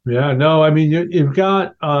 Yeah, no, I mean, you've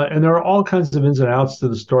got, and there are all kinds of ins and outs to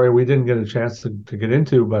the story we didn't get a chance to get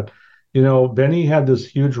into, but, Benny had this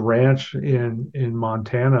huge ranch in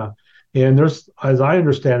Montana. And there's, as I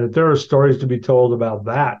understand it, there are stories to be told about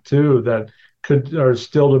that too, that are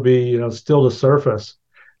still to be, still to surface.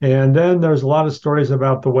 And then there's a lot of stories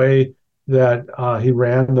about the way that he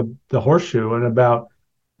ran the horseshoe and about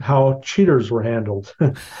how cheaters were handled.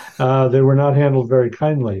 They were not handled very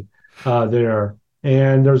kindly there.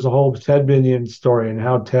 And there's a whole Ted Binion story and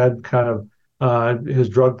how Ted kind of, his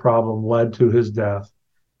drug problem led to his death,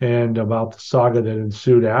 and about the saga that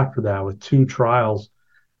ensued after that with 2 trials.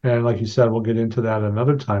 And like you said, we'll get into that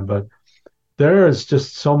another time. But there is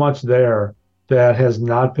just so much there that has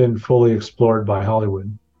not been fully explored by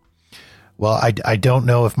Hollywood. Well, I don't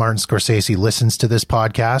know if Martin Scorsese listens to this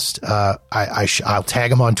podcast. I'll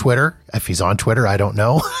tag him on Twitter. If he's on Twitter, I don't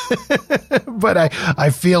know. But I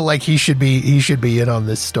feel like he should be in on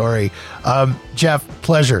this story. Jeff,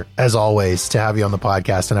 pleasure as always to have you on the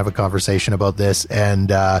podcast and have a conversation about this.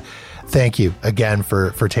 And thank you again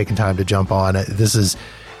for taking time to jump on. This is,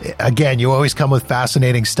 again, you always come with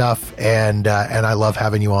fascinating stuff, and I love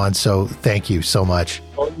having you on. So thank you so much.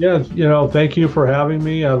 Well, yeah, thank you for having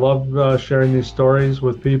me. I love sharing these stories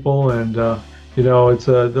with people, and it's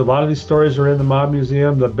a lot of these stories are in the Mob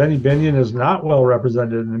Museum. The Benny Binion is not well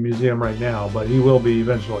represented in the museum right now, but he will be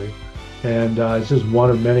eventually. And it's just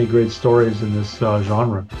one of many great stories in this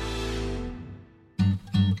genre.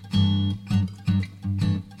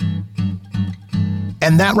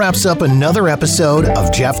 And that wraps up another episode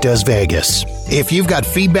of Jeff Does Vegas. If you've got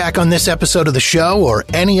feedback on this episode of the show, or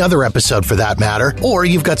any other episode for that matter, or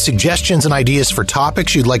you've got suggestions and ideas for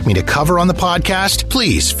topics you'd like me to cover on the podcast,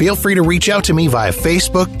 please feel free to reach out to me via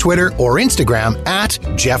Facebook, Twitter, or Instagram at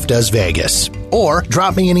Jeff Does Vegas. Or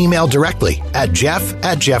drop me an email directly at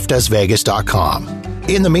jeff@jeffdoesvegas.com.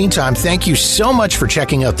 In the meantime, thank you so much for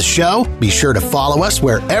checking out the show. Be sure to follow us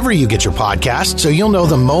wherever you get your podcasts so you'll know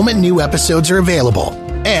the moment new episodes are available.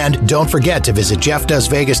 And don't forget to visit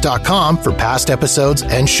jeffdoesvegas.com for past episodes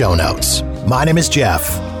and show notes. My name is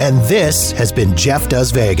Jeff, and this has been Jeff Does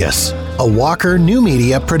Vegas, a Walker New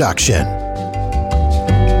Media production.